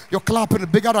 bigger than your clapping,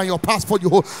 bigger than your passport you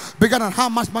hold, bigger than how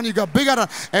much money you got, bigger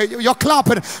than your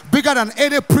clapping, bigger than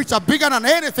any preacher, bigger than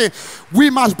anything. We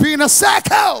must be in a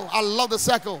circle. I love the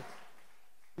circle.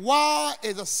 Why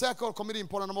is a circle community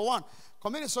important? Number one,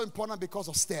 community is so important because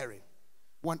of stirring.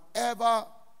 Whenever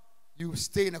you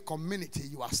stay in a community,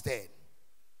 you are stirred.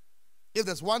 If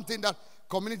there's one thing that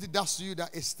community does to you,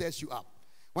 that it stirs you up.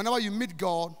 Whenever you meet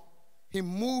God, He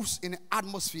moves in the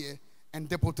atmosphere and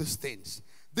deposits things.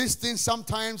 These things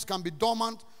sometimes can be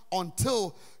dormant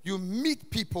until you meet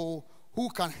people who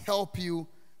can help you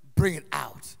bring it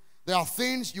out. There are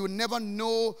things you never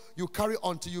know you carry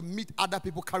until you meet other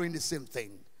people carrying the same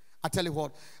thing. I tell you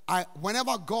what,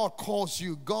 whenever God calls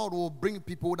you, God will bring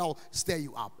people that will stir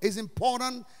you up. It's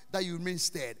important that you remain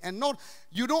stirred. And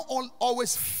you don't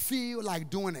always feel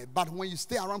like doing it, but when you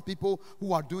stay around people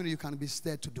who are doing it, you can be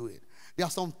stirred to do it. There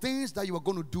are some things that you are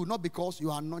going to do, not because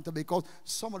you are anointed, because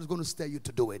someone is going to stir you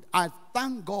to do it. I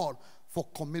thank God for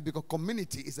community, because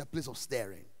community is a place of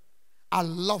stirring. I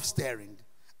love stirring.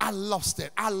 I love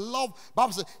stirring. I love,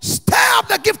 Bible says, stir up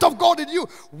the gift of God in you.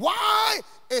 Why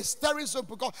is stirring so?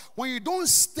 Because when you don't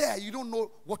stir, you don't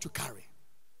know what you carry.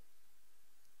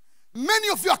 Many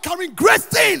of you are carrying great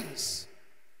things,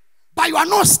 but you are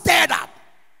not stirred up.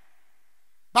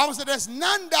 Bible said there's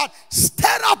none that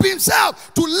stirred up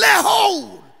himself to lay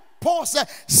hold. Paul said,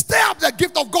 stir up the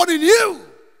gift of God in you.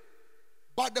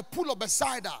 By the pool of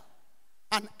Bethesda,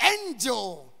 an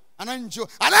angel of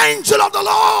the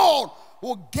Lord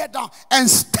will get down and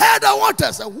stir the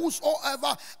waters. And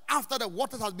whosoever after the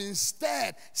waters has been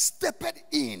stirred, stepped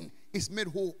in, is made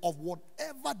whole of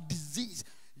whatever disease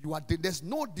you are. There's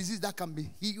no disease that can be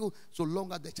healed so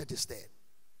long as the church is stirred.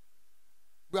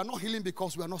 We are not healing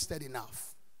because we are not stirred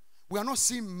enough. We are not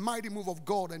seeing mighty move of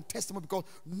God and testimony because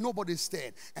nobody is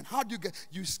stirred. And how do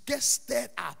you get stirred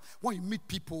up when you meet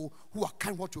people who are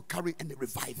carrying what you carry and they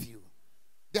revive you?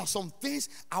 There are some things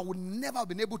I would never have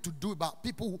been able to do about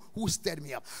people who stirred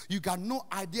me up. You got no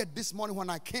idea. This morning when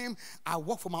I came, I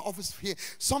worked from my office here.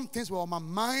 Some things were on my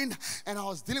mind and I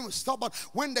was dealing with stuff. But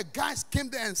when the guys came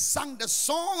there and sang the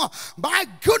song, my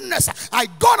goodness, I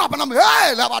got up and I'm,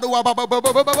 hey,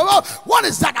 what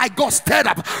is that? I got stirred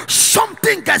up.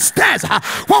 Something gets stirred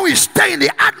when we stay in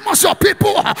the atmosphere of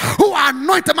people who are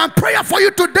anointed. My prayer for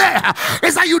you today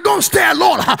is that you don't stay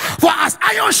alone. For as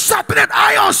iron sharpened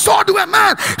iron, so do a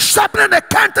man sharpening the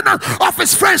countenance of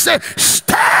his friends. Say,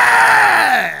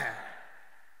 stir.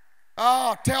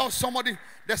 Oh, tell somebody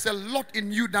there's a lot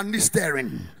in you that needs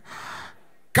stirring.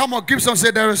 Come on, Gibson,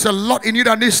 say there is a lot in you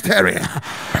that needs stirring.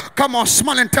 Come on,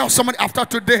 smile and tell somebody after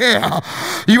today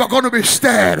you are going to be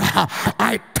stirred.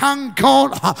 I thank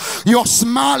God. Your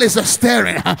smile is a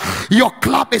stirring. Your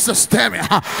clap is a stirring.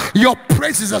 Your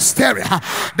praise is a stirring.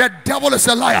 The devil is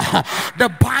a liar. The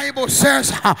Bible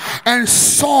says, and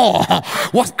Saul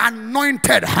was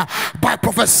anointed by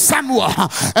Prophet Samuel.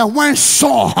 And when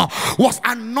Saul was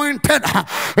anointed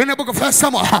in the book of 1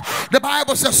 Samuel, the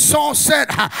Bible says Saul said,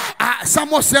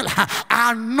 Samuel said,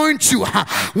 I anoint you.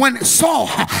 When Saul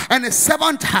and his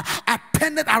servant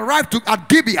arrived at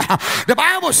Gibeah, the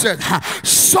Bible says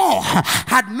Saul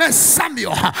had met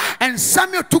Samuel, and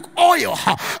Samuel took oil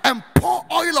and poured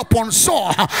oil upon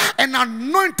Saul and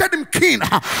anointed him king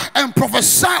and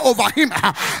prophesied over him.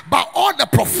 But all the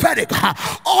prophetic,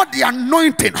 all the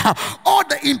anointing, all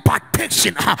the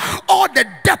impartation, all the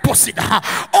deposit,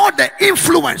 all the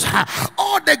influence,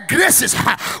 all the graces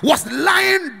was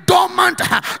lying dormant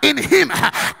in him.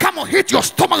 Come on, hit your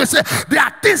stomach and say, there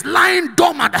are things lying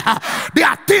dormant. There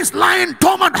are things lying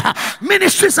dormant.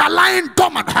 Ministries are lying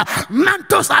dormant.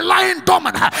 Mantles are lying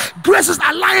dormant. Graces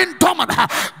are lying dormant.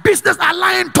 Business are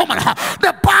lying dormant.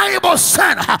 The Bible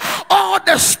said all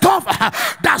the stuff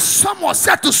that someone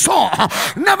said to Saul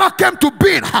never came to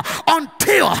being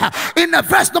until in the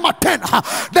verse number 10.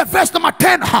 The verse number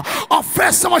 10 of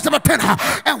 1 Samuel chapter 10.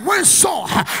 And when Saul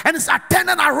and his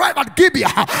attendant arrived at Gibeah,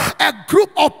 a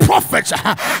group of prophets,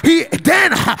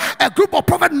 a group of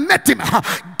prophets met him.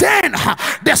 Then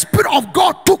the Spirit of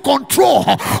God took control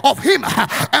of him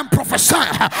and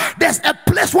prophesied. There's a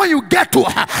place when you get to,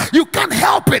 you can't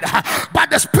help it, but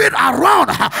the Spirit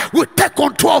around will take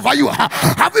control over you.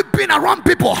 Have you been around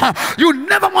people you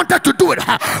never wanted to do it,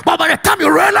 but by the time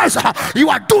you realize you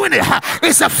are doing it,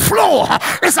 it's a flow,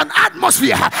 it's an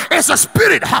atmosphere, it's a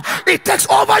spirit, it takes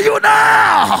over you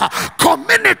now.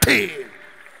 Community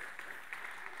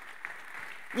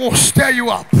will stir you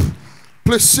up.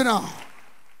 Please sit down.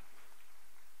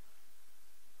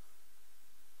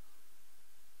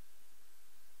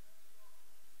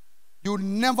 You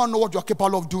never know what you're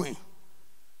capable of doing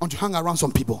until you hang around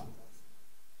some people.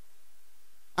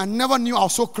 I never knew I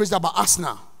was so crazy about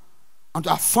Arsenal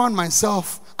until I found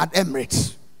myself at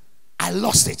Emirates. I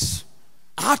lost it.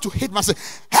 I had to hate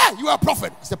myself. Hey, you are a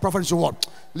prophet. I said, prophet is your word.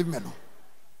 Leave me alone.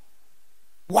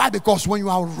 Why? Because when you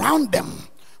are around them,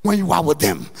 when you are with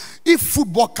them, if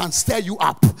football can stir you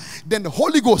up, then the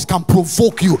Holy Ghost can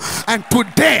provoke you. And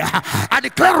today, I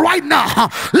declare right now,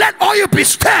 let oil be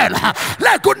stirred,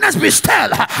 let goodness be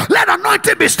stirred, let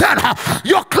anointing be stirred.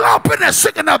 You're clapping and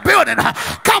sick in the building.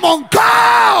 Come on,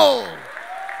 go.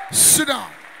 Sit down.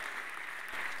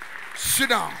 Sit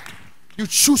down. You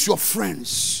choose your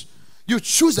friends. You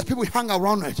choose the people you hang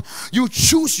around with. You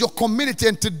choose your community.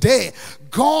 And today,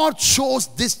 God chose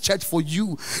this church for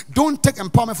you. Don't take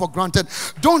empowerment for granted.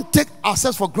 Don't take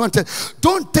ourselves for granted.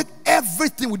 Don't take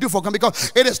everything we do for granted,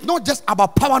 because it is not just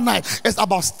about power night. It's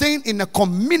about staying in a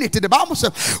community. The Bible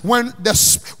says when the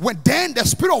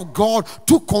Spirit of God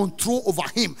took control over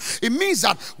him, it means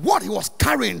that what he was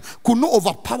carrying could not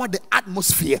overpower the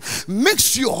atmosphere. Make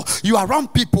sure you are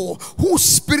around people whose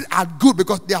spirit are good,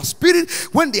 because their spirit,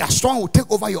 when they are strong, will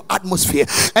take over your atmosphere.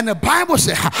 And the Bible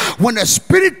says when the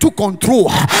Spirit took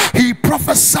control, he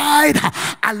prophesied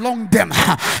along them.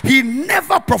 He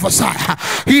never prophesied.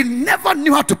 He never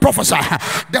knew how to prophesy.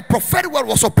 The prophetic word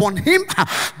was upon him,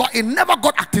 but it never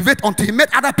got activated until he met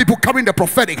other people carrying the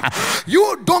prophetic.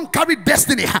 You don't carry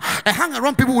destiny and hang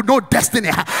around people with no destiny.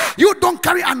 You don't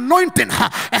carry anointing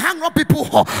and hang around people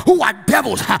who are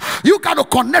devils. You got to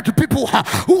connect to people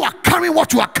who are carrying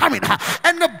what you are carrying.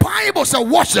 And the Bible said,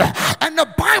 watch it. And the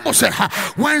Bible said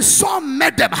when Saul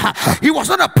met them, he was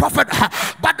not a prophet,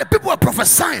 but the people were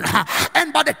prophesying.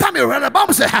 And by the time he read the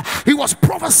Bible said he was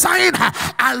prophesying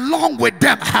along with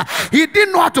them. He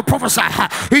didn't know how to prophesy.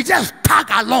 He just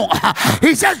tagged along.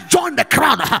 He just joined the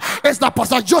crowd. It's that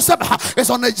Pastor Joseph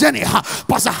is on a journey.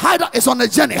 Pastor Haida is on a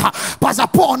journey. Pastor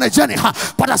Paul on a journey.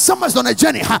 Pastor Summer is on a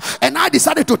journey. And I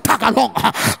decided to tag along.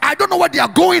 I don't know where they are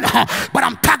going, but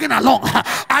I'm tagging along.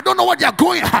 I don't know where they are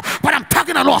going, but I'm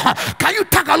tagging along. Can you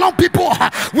tag along people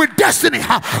with destiny,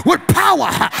 with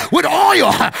power, with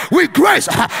oil, with grace?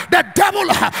 The devil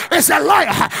is a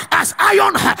liar. As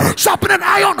iron sharpening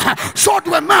iron, so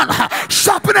do a man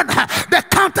sharpening the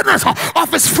countenance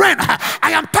of his friend.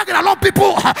 I am tagging along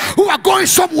people who are going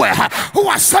somewhere, who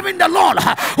are serving the Lord,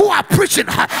 who are preaching,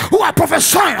 who are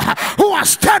prophesying, who are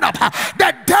stand up.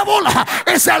 The devil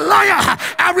is a liar.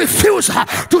 I refuse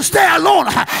to stay alone.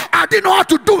 I didn't know how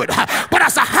to do it, but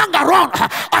as I hang around,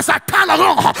 as I tag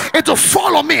along, it will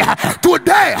follow me.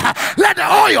 Today, let the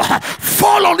oil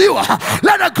fall on you.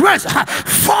 Let the grace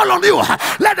fall on you.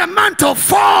 Let the mantle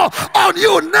fall on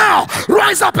you now.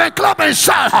 Rise up and clap and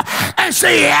shout and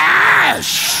say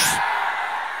yes.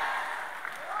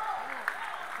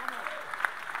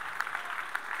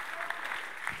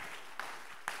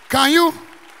 Can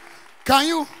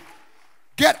you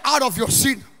get out of your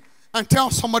seat and tell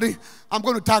somebody, I'm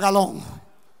going to tag along?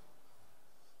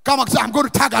 Come on, say, I'm going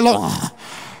to tag along.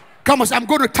 Come on, say, I'm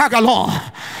going to tag along.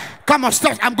 Come on,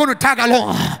 stop. I'm going to tag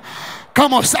along.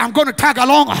 Come on, I'm going to tag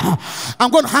along. I'm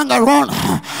going to hang around.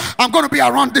 I'm going to be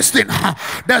around this thing.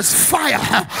 There's fire.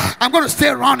 I'm going to stay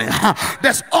around it.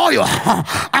 There's oil.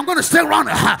 I'm going to stay around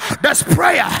it. There's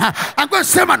prayer. I'm going to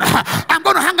stay around it. I'm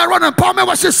going to hang around Empowerment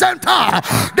Worship Center.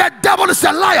 The devil is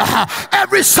a liar.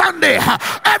 Every Sunday,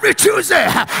 every Tuesday,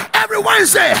 every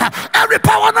Wednesday, every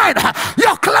power night,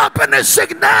 you're clapping and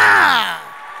singing now.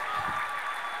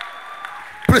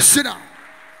 Please sit down.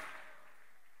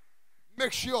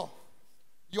 Make sure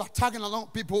you are tagging along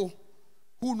people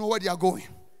who know where they are going.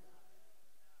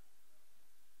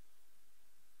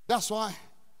 That's why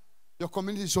your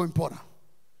community is so important.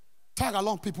 Tag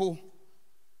along people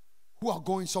who are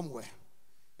going somewhere.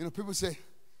 You know, people say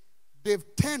they've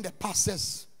turned the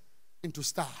pastors into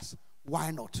stars.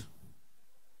 Why not?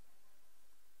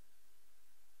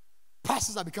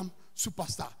 Pastors have become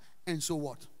superstar. And so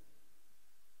what?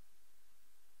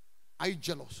 Are you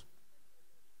jealous?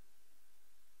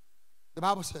 The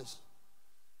Bible says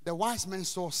the wise men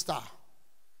saw a star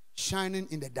shining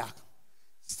in the dark.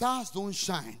 Stars don't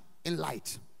shine in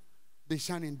light. They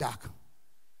shine in dark.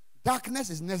 Darkness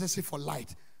is necessary for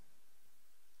light.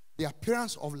 The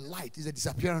appearance of light is the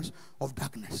disappearance of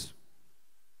darkness.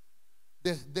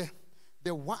 The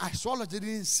astrologers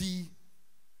didn't see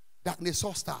darkness,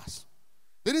 saw stars.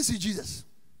 They didn't see Jesus.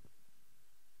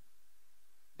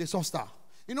 They saw stars.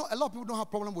 You know, a lot of people don't have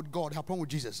problem with God. They have problem with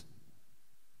Jesus.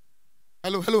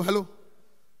 Hello.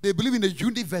 They believe in the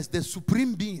universe, the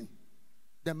supreme being,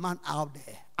 the man up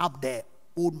there,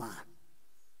 old man.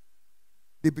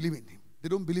 They believe in him. They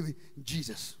don't believe in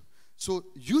Jesus. So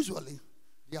usually,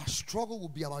 their struggle will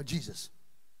be about Jesus.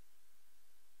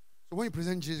 So when you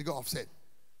present Jesus, you get upset.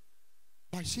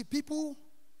 But see, people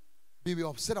may be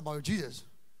upset about Jesus,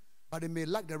 but they may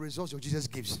like the results your Jesus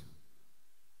gives.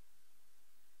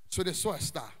 So they saw a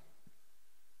star.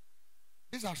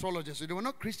 These are astrologers. So they were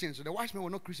not Christians. So the wise men were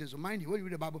not Christians. So mind you, when you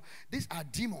read the Bible, these are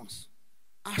demons,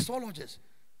 astrologers,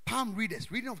 palm readers,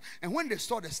 and when they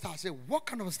saw the star, say, what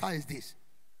kind of a star is this?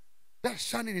 That's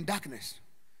shining in darkness.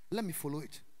 Let me follow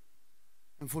it.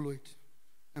 And follow it.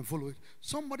 And follow it.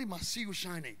 Somebody must see you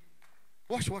shining.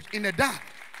 Watch, in the dark.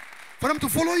 For them to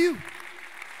follow you.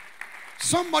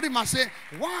 Somebody must say,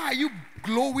 why are you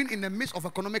glowing in the midst of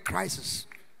economic crisis?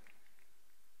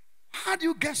 How do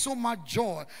you get so much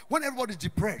joy when everybody's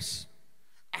depressed?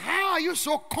 How are you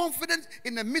so confident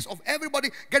in the midst of everybody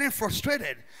getting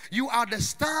frustrated? You are the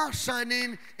star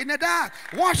shining in the dark.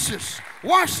 Watch this.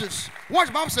 Watch this. Watch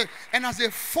the Bible says, and as they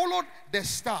followed the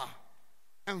star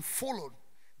and followed,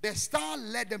 the star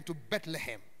led them to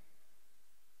Bethlehem,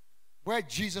 where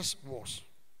Jesus was.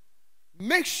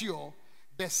 Make sure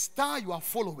the star you are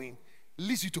following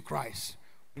leads you to Christ.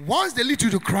 Once they lead you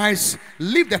to Christ,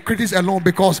 leave the critics alone,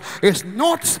 because it's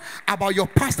not about your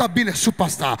pastor being a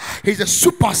superstar. He's a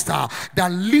superstar that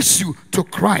leads you to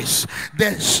Christ.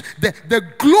 The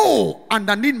glow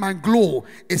underneath my glow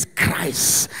is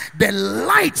Christ. The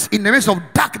light in the midst of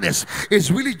darkness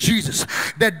is really Jesus.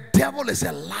 The devil is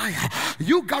a liar.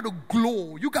 You got to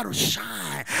glow. You got to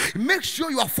shine. Make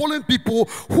sure you are following people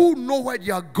who know where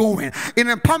you are going. In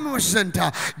Empowerment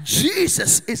Center,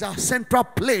 Jesus is our central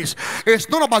place. It's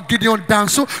not about Gideon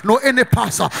Danso, no any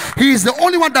pastor. He is the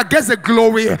only one that gets the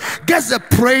glory, gets the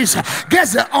praise,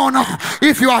 gets the honor.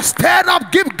 If you are stirred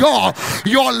up, give God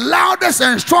your loudest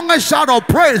and strongest shout of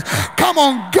praise. Come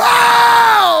on,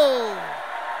 go!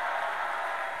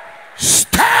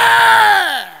 Stir!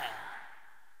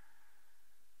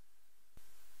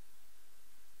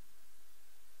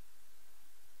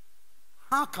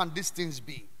 How can these things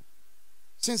be?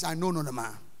 Since I know no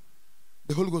man,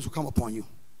 the Holy Ghost will come upon you.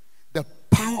 The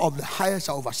power of the highest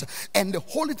shall overshadow, and the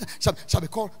Holy shall be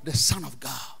called the Son of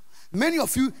God. Many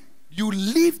of you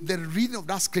leave the reading of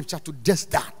that scripture to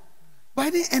just that. By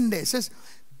the end there, it says,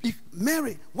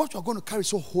 Mary, what you are going to carry is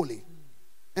so holy.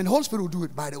 And the Holy Spirit will do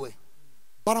it, by the way.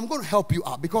 But I'm going to help you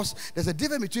out, because there's a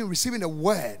difference between receiving the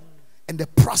word and the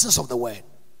process of the word.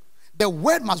 The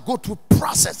word must go through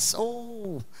process.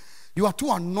 Oh, you are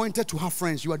too anointed to have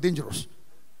friends. You are dangerous.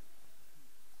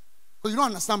 Because you don't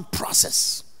understand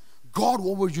process. God will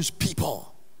always use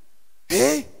people.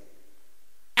 Hey?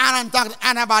 I don't talk to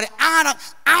anybody. I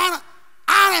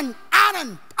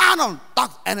don't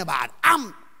talk to anybody.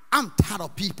 I'm tired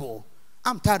of people.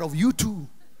 I'm tired of you too.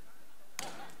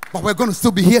 But we're going to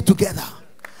still be here together.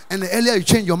 And the earlier you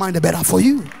change your mind, the better for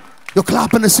you. You're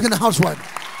clapping and singing the housewife.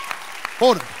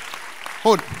 Hold it.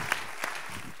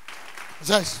 It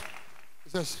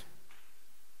says,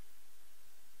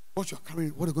 what you're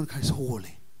carrying, what you're going to carry is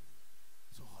holy.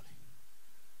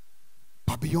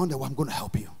 But beyond that, I'm going to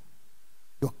help you.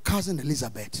 Your cousin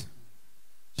Elizabeth,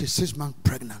 she's 6 months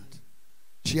pregnant.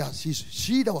 She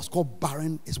that was called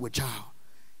barren is with child.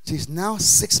 She's now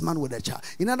 6 months with a child.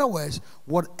 In other words,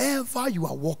 whatever you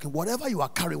are walking, whatever you are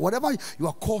carrying, whatever you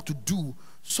are called to do,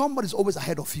 somebody's always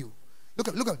ahead of you.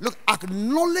 Look.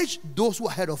 Acknowledge those who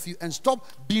are ahead of you and stop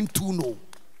being too low.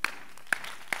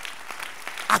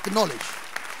 Acknowledge.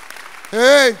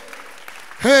 Hey.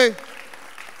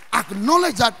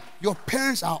 Acknowledge that your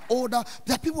parents are older.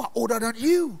 There are people who are older than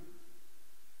you.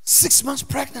 6 months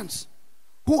pregnant.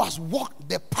 Who has walked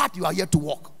the path you are yet to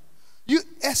walk. Your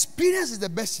experience is the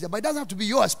best teacher, but it doesn't have to be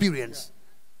your experience.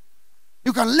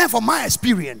 You can learn from my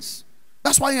experience.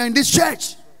 That's why you're in this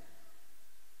church.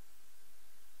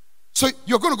 So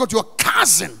you're going to go to your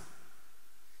cousin.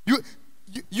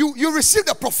 You receive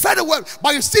the prophetic word,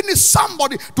 but you still need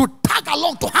somebody to tag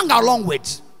along, to hang along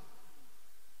with.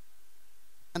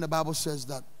 And the Bible says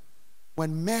that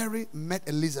when Mary met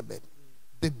Elizabeth,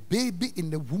 the baby in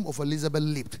the womb of Elizabeth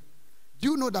leaped. Do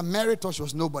you know that Mary thought she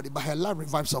was nobody, but her love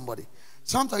revived somebody?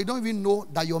 Sometimes you don't even know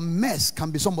that your mess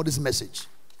can be somebody's message.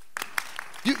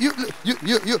 You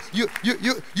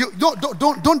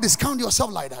don't discount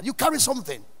yourself like that. You carry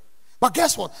something. But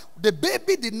guess what? The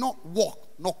baby did not walk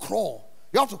nor crawl.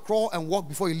 You have to crawl and walk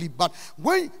before you leap. But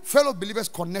when fellow believers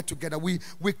connect together, we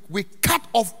cut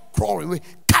off crawling, we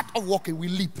cut off walking, we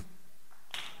leap.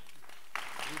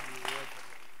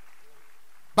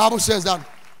 Bible says that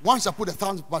one shall put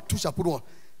 1,000, but two shall put what?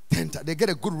 10,000. They get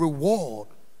a good reward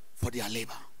for their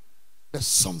labor. There's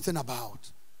something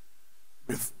about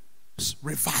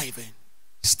reviving,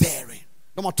 stirring.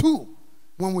 Number two,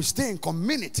 when we stay in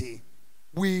community,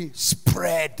 we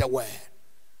spread the word.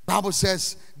 Bible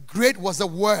says, great was the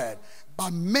word,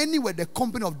 but many were the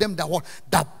company of them that what?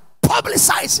 That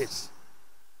publicize it.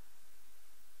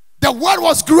 The word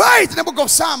was great in the book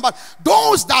of Psalms, but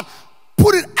those that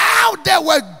put it out there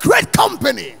were great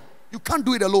company. You can't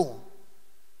do it alone.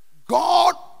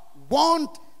 God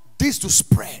wants this to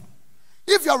spread.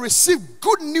 If you have received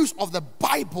good news of the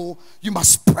Bible, you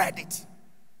must spread it.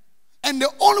 And the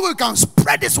only way you can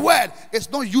spread this word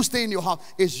is not you staying in your house.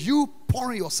 It's you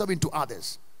pouring yourself into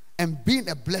others and being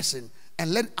a blessing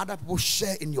and letting other people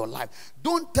share in your life.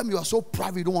 Don't tell me you are so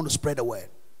private you don't want to spread the word.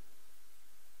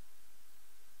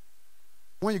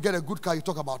 When you get a good car, you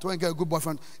talk about it. When you get a good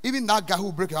boyfriend, even that guy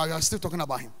who break your heart, you are still talking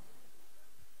about him.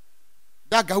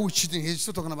 That guy who's cheating, he's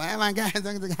still talking about, oh my God,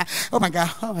 oh my God,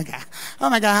 oh my God, oh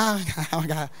my God, oh my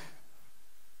God.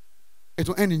 It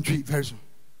will end in tree very soon.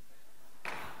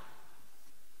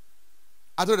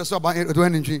 I told you the story about it will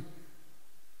end in tree.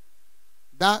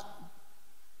 That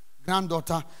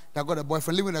granddaughter that got a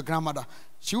boyfriend living with her grandmother,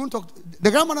 she won't talk. The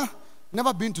grandmother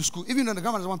never been to school, even though the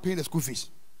grandmother is the one paying the school fees.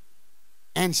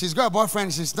 And she's got a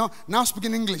boyfriend, she's now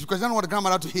speaking English because they don't want the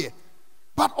grandmother to hear.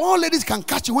 But all ladies can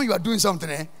catch you when you are doing something,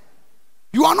 eh?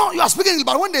 You are speaking English,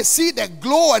 but when they see the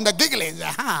glow and the giggling,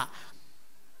 aha.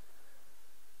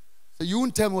 So you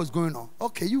won't tell me what's going on.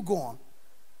 Okay, you go on.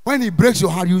 When he breaks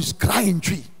your heart, you cry in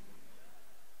tree.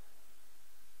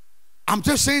 I'm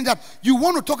just saying that you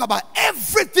want to talk about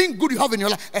everything good you have in your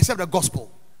life except the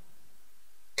gospel.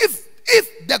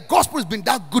 If the gospel has been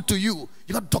that good to you,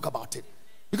 you got to talk about it.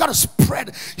 You got to spread.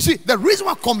 You see, the reason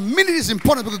why community is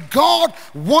important is because God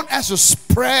wants us to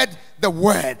spread the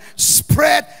word,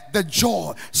 spread the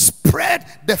joy, spread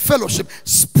the fellowship,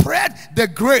 spread the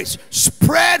grace,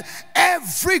 spread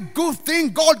every good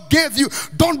thing God gave you.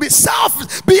 Don't be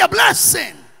selfish. Be a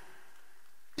blessing.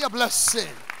 Be a blessing.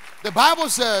 The Bible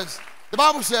says,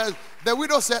 the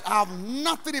widow said, I have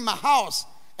nothing in my house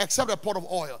except a pot of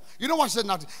oil. You know why she said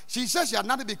nothing? She said she had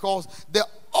nothing because the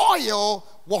oil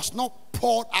was not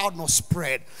poured out nor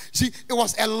spread. See, it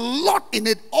was a lot in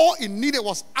it. All it needed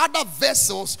was other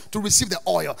vessels to receive the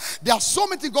oil. There are so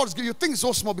many things God has given you. You think it's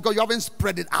so small because you haven't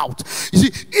spread it out. You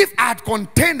see, if I had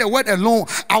contained the word alone,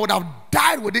 I would have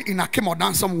died with it in a came or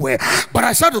down somewhere. But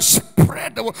I started to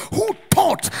spread the word. Who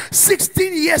thought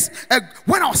 16 years,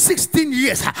 when I was 16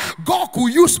 years, God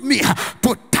could use me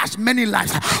to touch many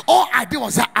lives? All I did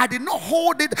was I did not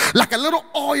hold it like a little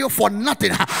oil for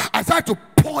nothing. I started to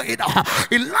pour it out.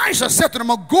 Elisha said to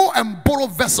them, go and borrow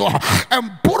vessel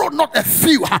and borrow not a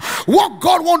few. What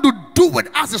God wants to do with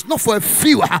us is not for a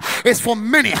few, it's for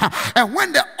many. And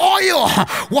when the oil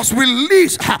was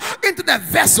released into the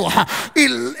vessel,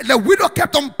 the widow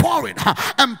kept on pouring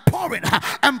and pouring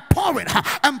and pouring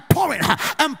and pouring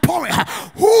and pouring.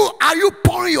 Who are you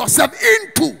pouring yourself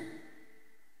into?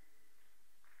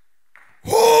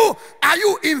 Who are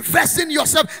you investing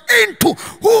yourself into?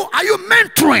 Who are you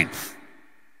mentoring?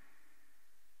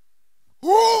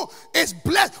 Who is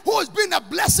blessed? Who has been a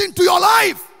blessing to your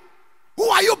life? Who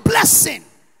are you blessing?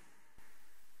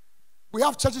 We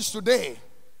have churches today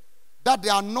that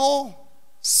there are no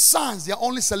sons, they are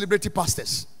only celebrity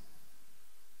pastors.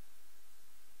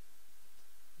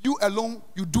 You alone,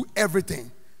 you do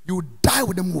everything. You die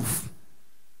with the move.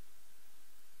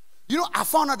 You know, I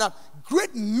found out that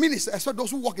great ministers, especially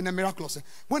those who work in the miraculous,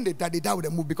 when they die with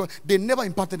the move because they never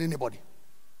impacted anybody.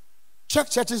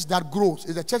 Churches that grows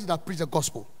is a church that preach the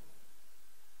gospel.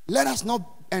 Let us not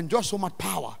enjoy so much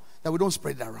power that we don't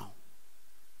spread it around.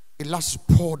 It lasts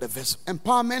pour the vessel.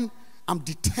 Empowerment, I'm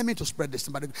determined to spread this.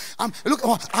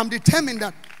 I'm determined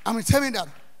that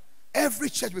every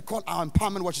church we call our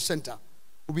Empowerment Worship Center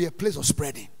will be a place of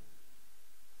spreading.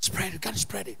 Spread it. You got to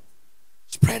spread it.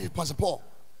 Spread it, Pastor Paul.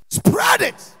 Spread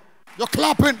it. You're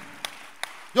clapping.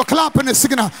 You're clapping the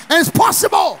signal. And it's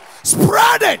possible.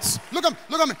 Spread it. Look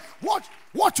at me.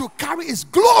 What you carry is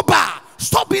global.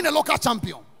 Stop being a local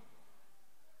champion.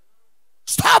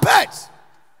 Stop it.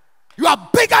 You are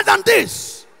bigger than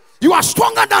this. You are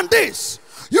stronger than this.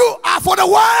 You are for the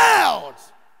world.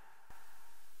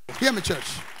 Hear me,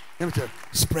 church.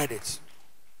 Spread it.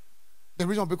 The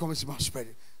reason why we must spread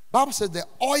it. Bible says the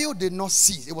oil did not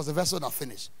cease. It was the vessel that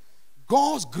finished.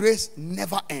 God's grace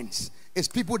never ends. It's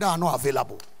people that are not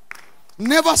available.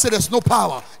 Never say there's no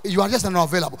power. You are just not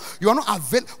available. You are not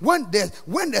available. When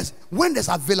there's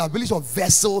availability of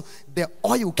vessel, the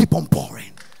oil will keep on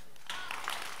pouring.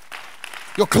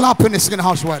 You're clapping this in the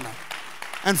house right now.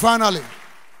 And finally,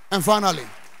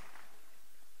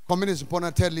 community is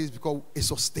important. Thirdly, is because it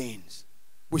sustains.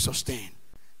 We sustain.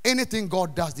 Anything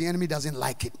God does, the enemy doesn't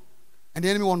like it, and the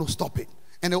enemy wants to stop it.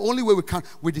 And the only way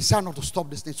we decide not to stop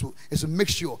this thing is to make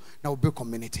sure that we build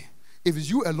community. If it's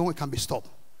you alone, it can be stopped.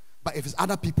 But if it's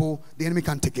other people, the enemy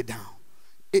can take it down.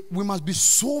 we must be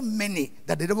so many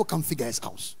that the devil can figure us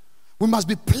out. We must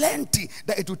be plenty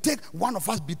that it will take one of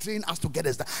us betraying us to get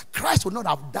us there. Christ would not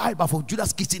have died but for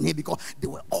Judas kissing him, because they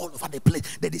were all over the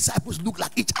place. The disciples looked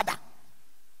like each other.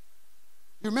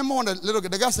 You remember when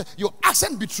the guy said, your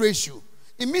accent betrays you.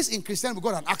 It means in Christianity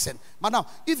we got an accent. But now,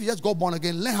 if you just got born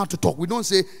again, learn how to talk. We don't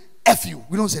say F you.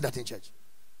 We don't say that in church.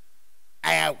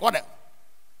 Whatever.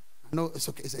 No, it's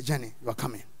okay. It's a journey. You are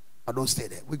coming. But don't stay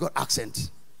there. We got accent.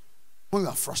 When you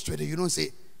are frustrated, you don't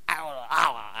say,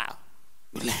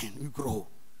 we learn, we grow.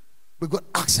 We got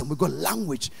accent, we got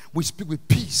language. We speak with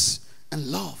peace and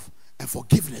love and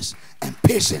forgiveness and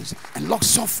patience and long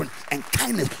suffering and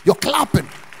kindness. You're clapping.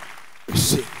 You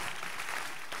see.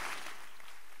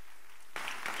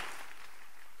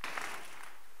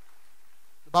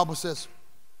 The Bible says,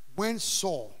 when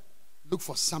Saul looked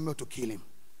for Samuel to kill him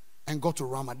and got to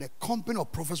Ramah, the company of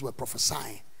prophets were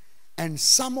prophesying, and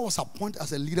Samuel was appointed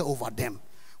as a leader over them.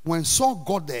 When Saul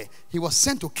got there, he was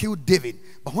sent to kill David,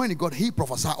 but when he got, he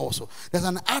prophesied also. There's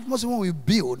an atmosphere when we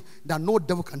build that no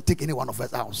devil can take any one of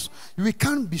us out. We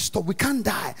can't be stopped. We can't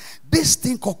die. This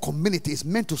thing called community is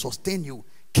meant to sustain you.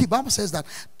 The Bible says that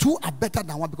two are better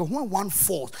than one, because when one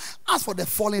falls, as for the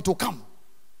falling, it will come.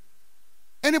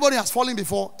 Anybody has fallen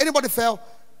before? Anybody fell?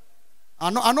 I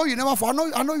know you never fall.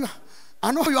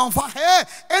 I know you're on fire. Hey,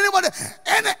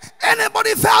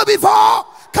 anybody fell before?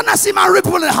 Can I see my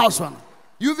ripple in the house, man?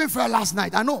 You even fell last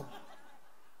night. I know.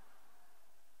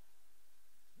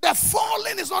 The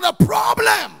falling is not a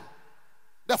problem.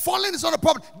 The falling is not a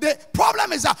problem. The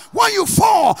problem is that when you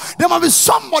fall, there must be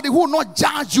somebody who will not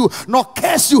judge you, not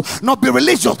curse you, not be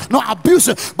religious, not abuse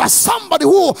you, but somebody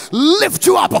who will lift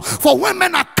you up. For when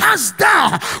men are cast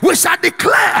down, we shall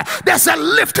declare there's a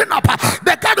lifting up.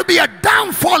 There got to be a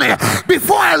downfalling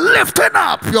before a lifting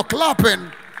up. You're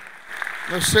clapping.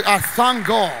 You say, I thank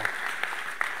God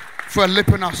for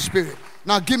lifting our spirit.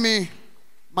 Now give me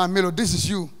my melody. This is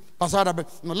you, Pastor Adabe.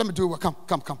 No, let me do it. Come.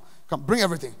 Bring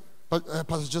everything.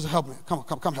 Pastor, just help me.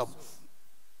 Come help.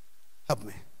 Help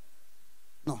me.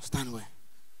 No, stand away.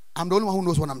 I'm the only one who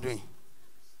knows what I'm doing.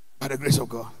 By the grace of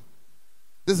God.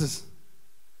 This is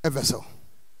a vessel.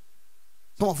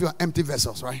 Some of you are empty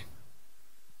vessels, right?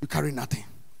 You carry nothing.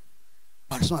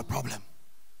 But it's not a problem.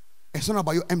 It's not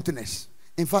about your emptiness.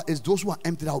 In fact, it's those who are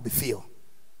empty that will be filled.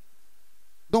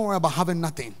 Don't worry about having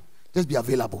nothing. Just be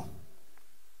available.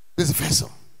 This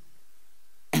vessel.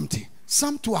 Empty.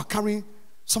 Some too are carrying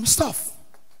some stuff.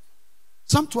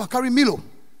 Some too are carrying Milo.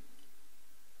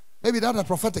 Maybe that's a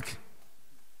prophetic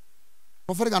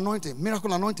anointing,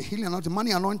 miracle anointing, healing anointing,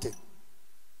 money anointing.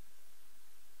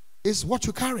 It's what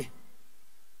you carry.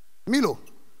 Milo.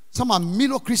 Some are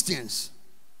Milo Christians,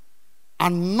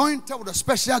 anointed with a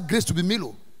special grace to be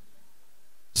Milo.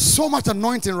 So much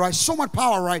anointing, right? So much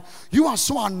power, right? You are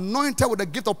so anointed with the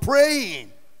gift of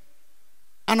praying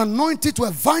and anointed to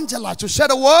evangelize, to share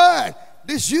the word.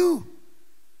 This you.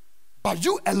 But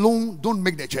you alone don't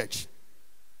make the church.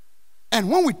 And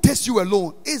when we test you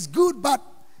alone, it's good, but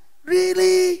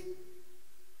really?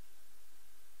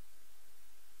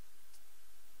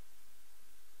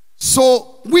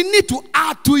 So we need to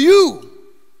add to you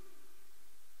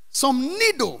some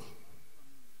needle.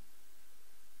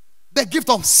 The gift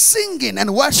of singing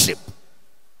and worship.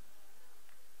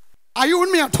 Are you with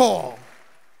me at all?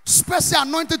 Special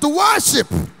anointed to worship.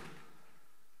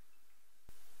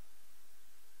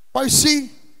 But you see,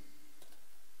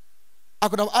 I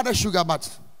could have added sugar,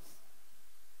 but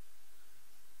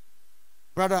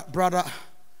brother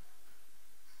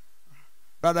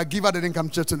Giver didn't come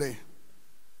to church today.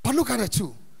 But look at it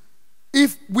too.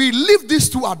 If we leave these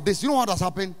two at this, you know what has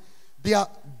happened? They are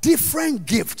different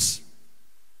gifts.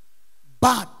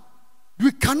 But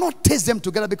we cannot taste them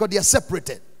together because they are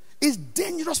separated. It's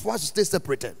dangerous for us to stay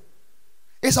separated.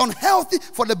 It's unhealthy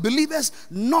for the believers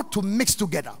not to mix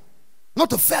together, not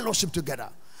to fellowship together.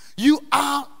 You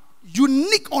are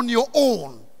unique on your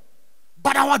own,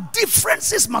 but our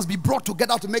differences must be brought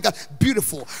together to make us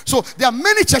beautiful. So there are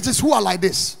many churches who are like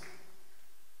this.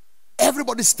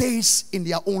 Everybody stays in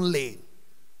their own lane.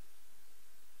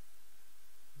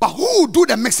 But who will do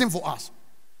the mixing for us?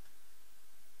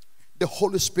 The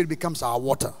Holy Spirit becomes our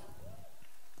water.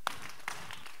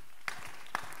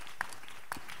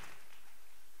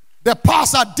 The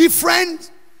paths are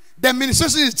different. The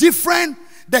administration is different.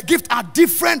 The gifts are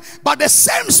different. But the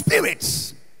same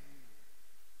Spirit,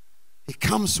 He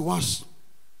comes to us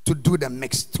to do the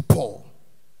mix, to pour.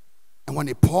 And when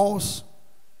He pours,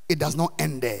 it does not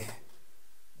end there.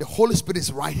 The Holy Spirit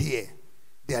is right here.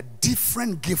 There are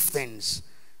different giftings.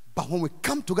 But when we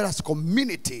come together as a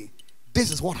community, this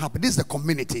is what happens. This is the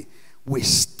community. We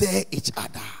stir each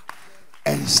other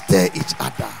and stir each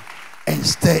other, and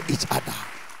stir each other,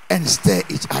 and stir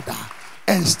each other,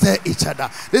 and stir each other.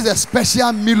 This is a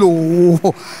special Milo.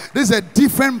 This is a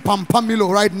different Pampa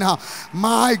Milo right now.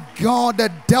 My God,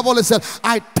 the devil is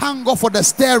I thank God for the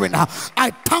stirring. I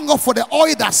thank God for the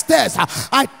oil that stirs.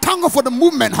 I thank God for the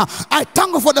movement. I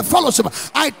thank God for the fellowship.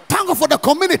 I thank God for the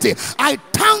community. I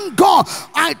thank God.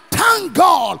 I thank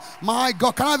God. My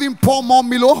God, can I even pour more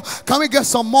Milo? Can we get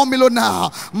some more Milo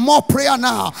now? More prayer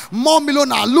now. More Milo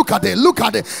now. Look at it. Look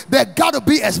at it. There got to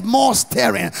be a more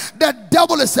stirring. The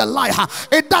devil is a liar.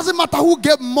 It doesn't matter who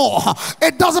gave more.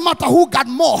 It doesn't matter who got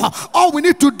more. All we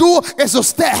need to do is to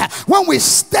stir. When we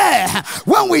stir,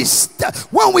 watch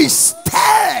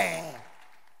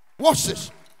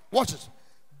this. Watch this.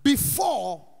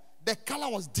 Before, the color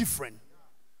was different.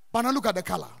 But now look at the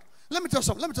color. Let me tell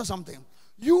you something.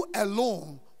 You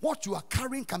alone, what you are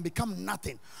carrying can become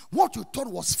nothing. What you thought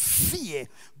was fear,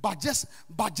 but just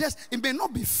it may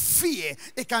not be fear.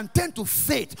 It can turn to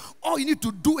faith. All you need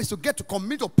to do is to get to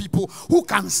community of people who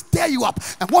can stir you up,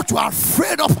 and what you are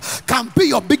afraid of can be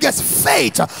your biggest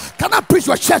faith. Can I preach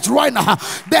your church right now?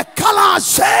 The color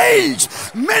has changed.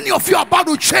 Many of you are about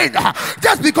to change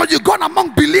just because you've gone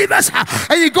among believers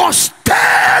and you got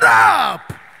stirred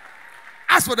up.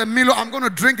 As for the Milo, I'm going to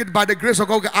drink it by the grace of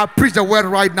God. I'll preach the word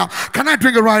right now. Can I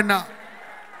drink it right now?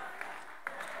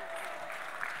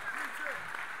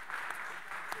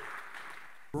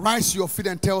 Rise to your feet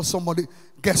and tell somebody,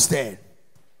 get stirred.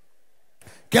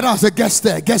 Get out and say, get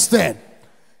stirred, get stirred.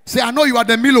 Say, I know you are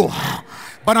the Milo,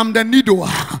 but I'm the needle.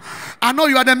 I know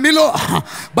you are the Milo,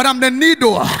 but I'm the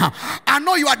needle. I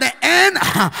know you are the N,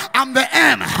 I'm the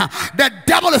M. The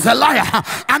devil is a liar.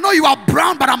 I know you are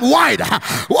brown, but I'm white.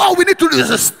 All we need to do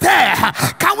is stir.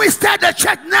 Can we stir the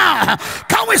church now?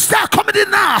 Can we stir community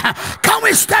now? Can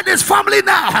we stir this family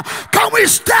now? Can we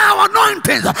stir our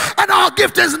anointings and our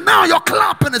giftings now? You're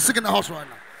clapping and singing in the house right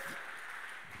now.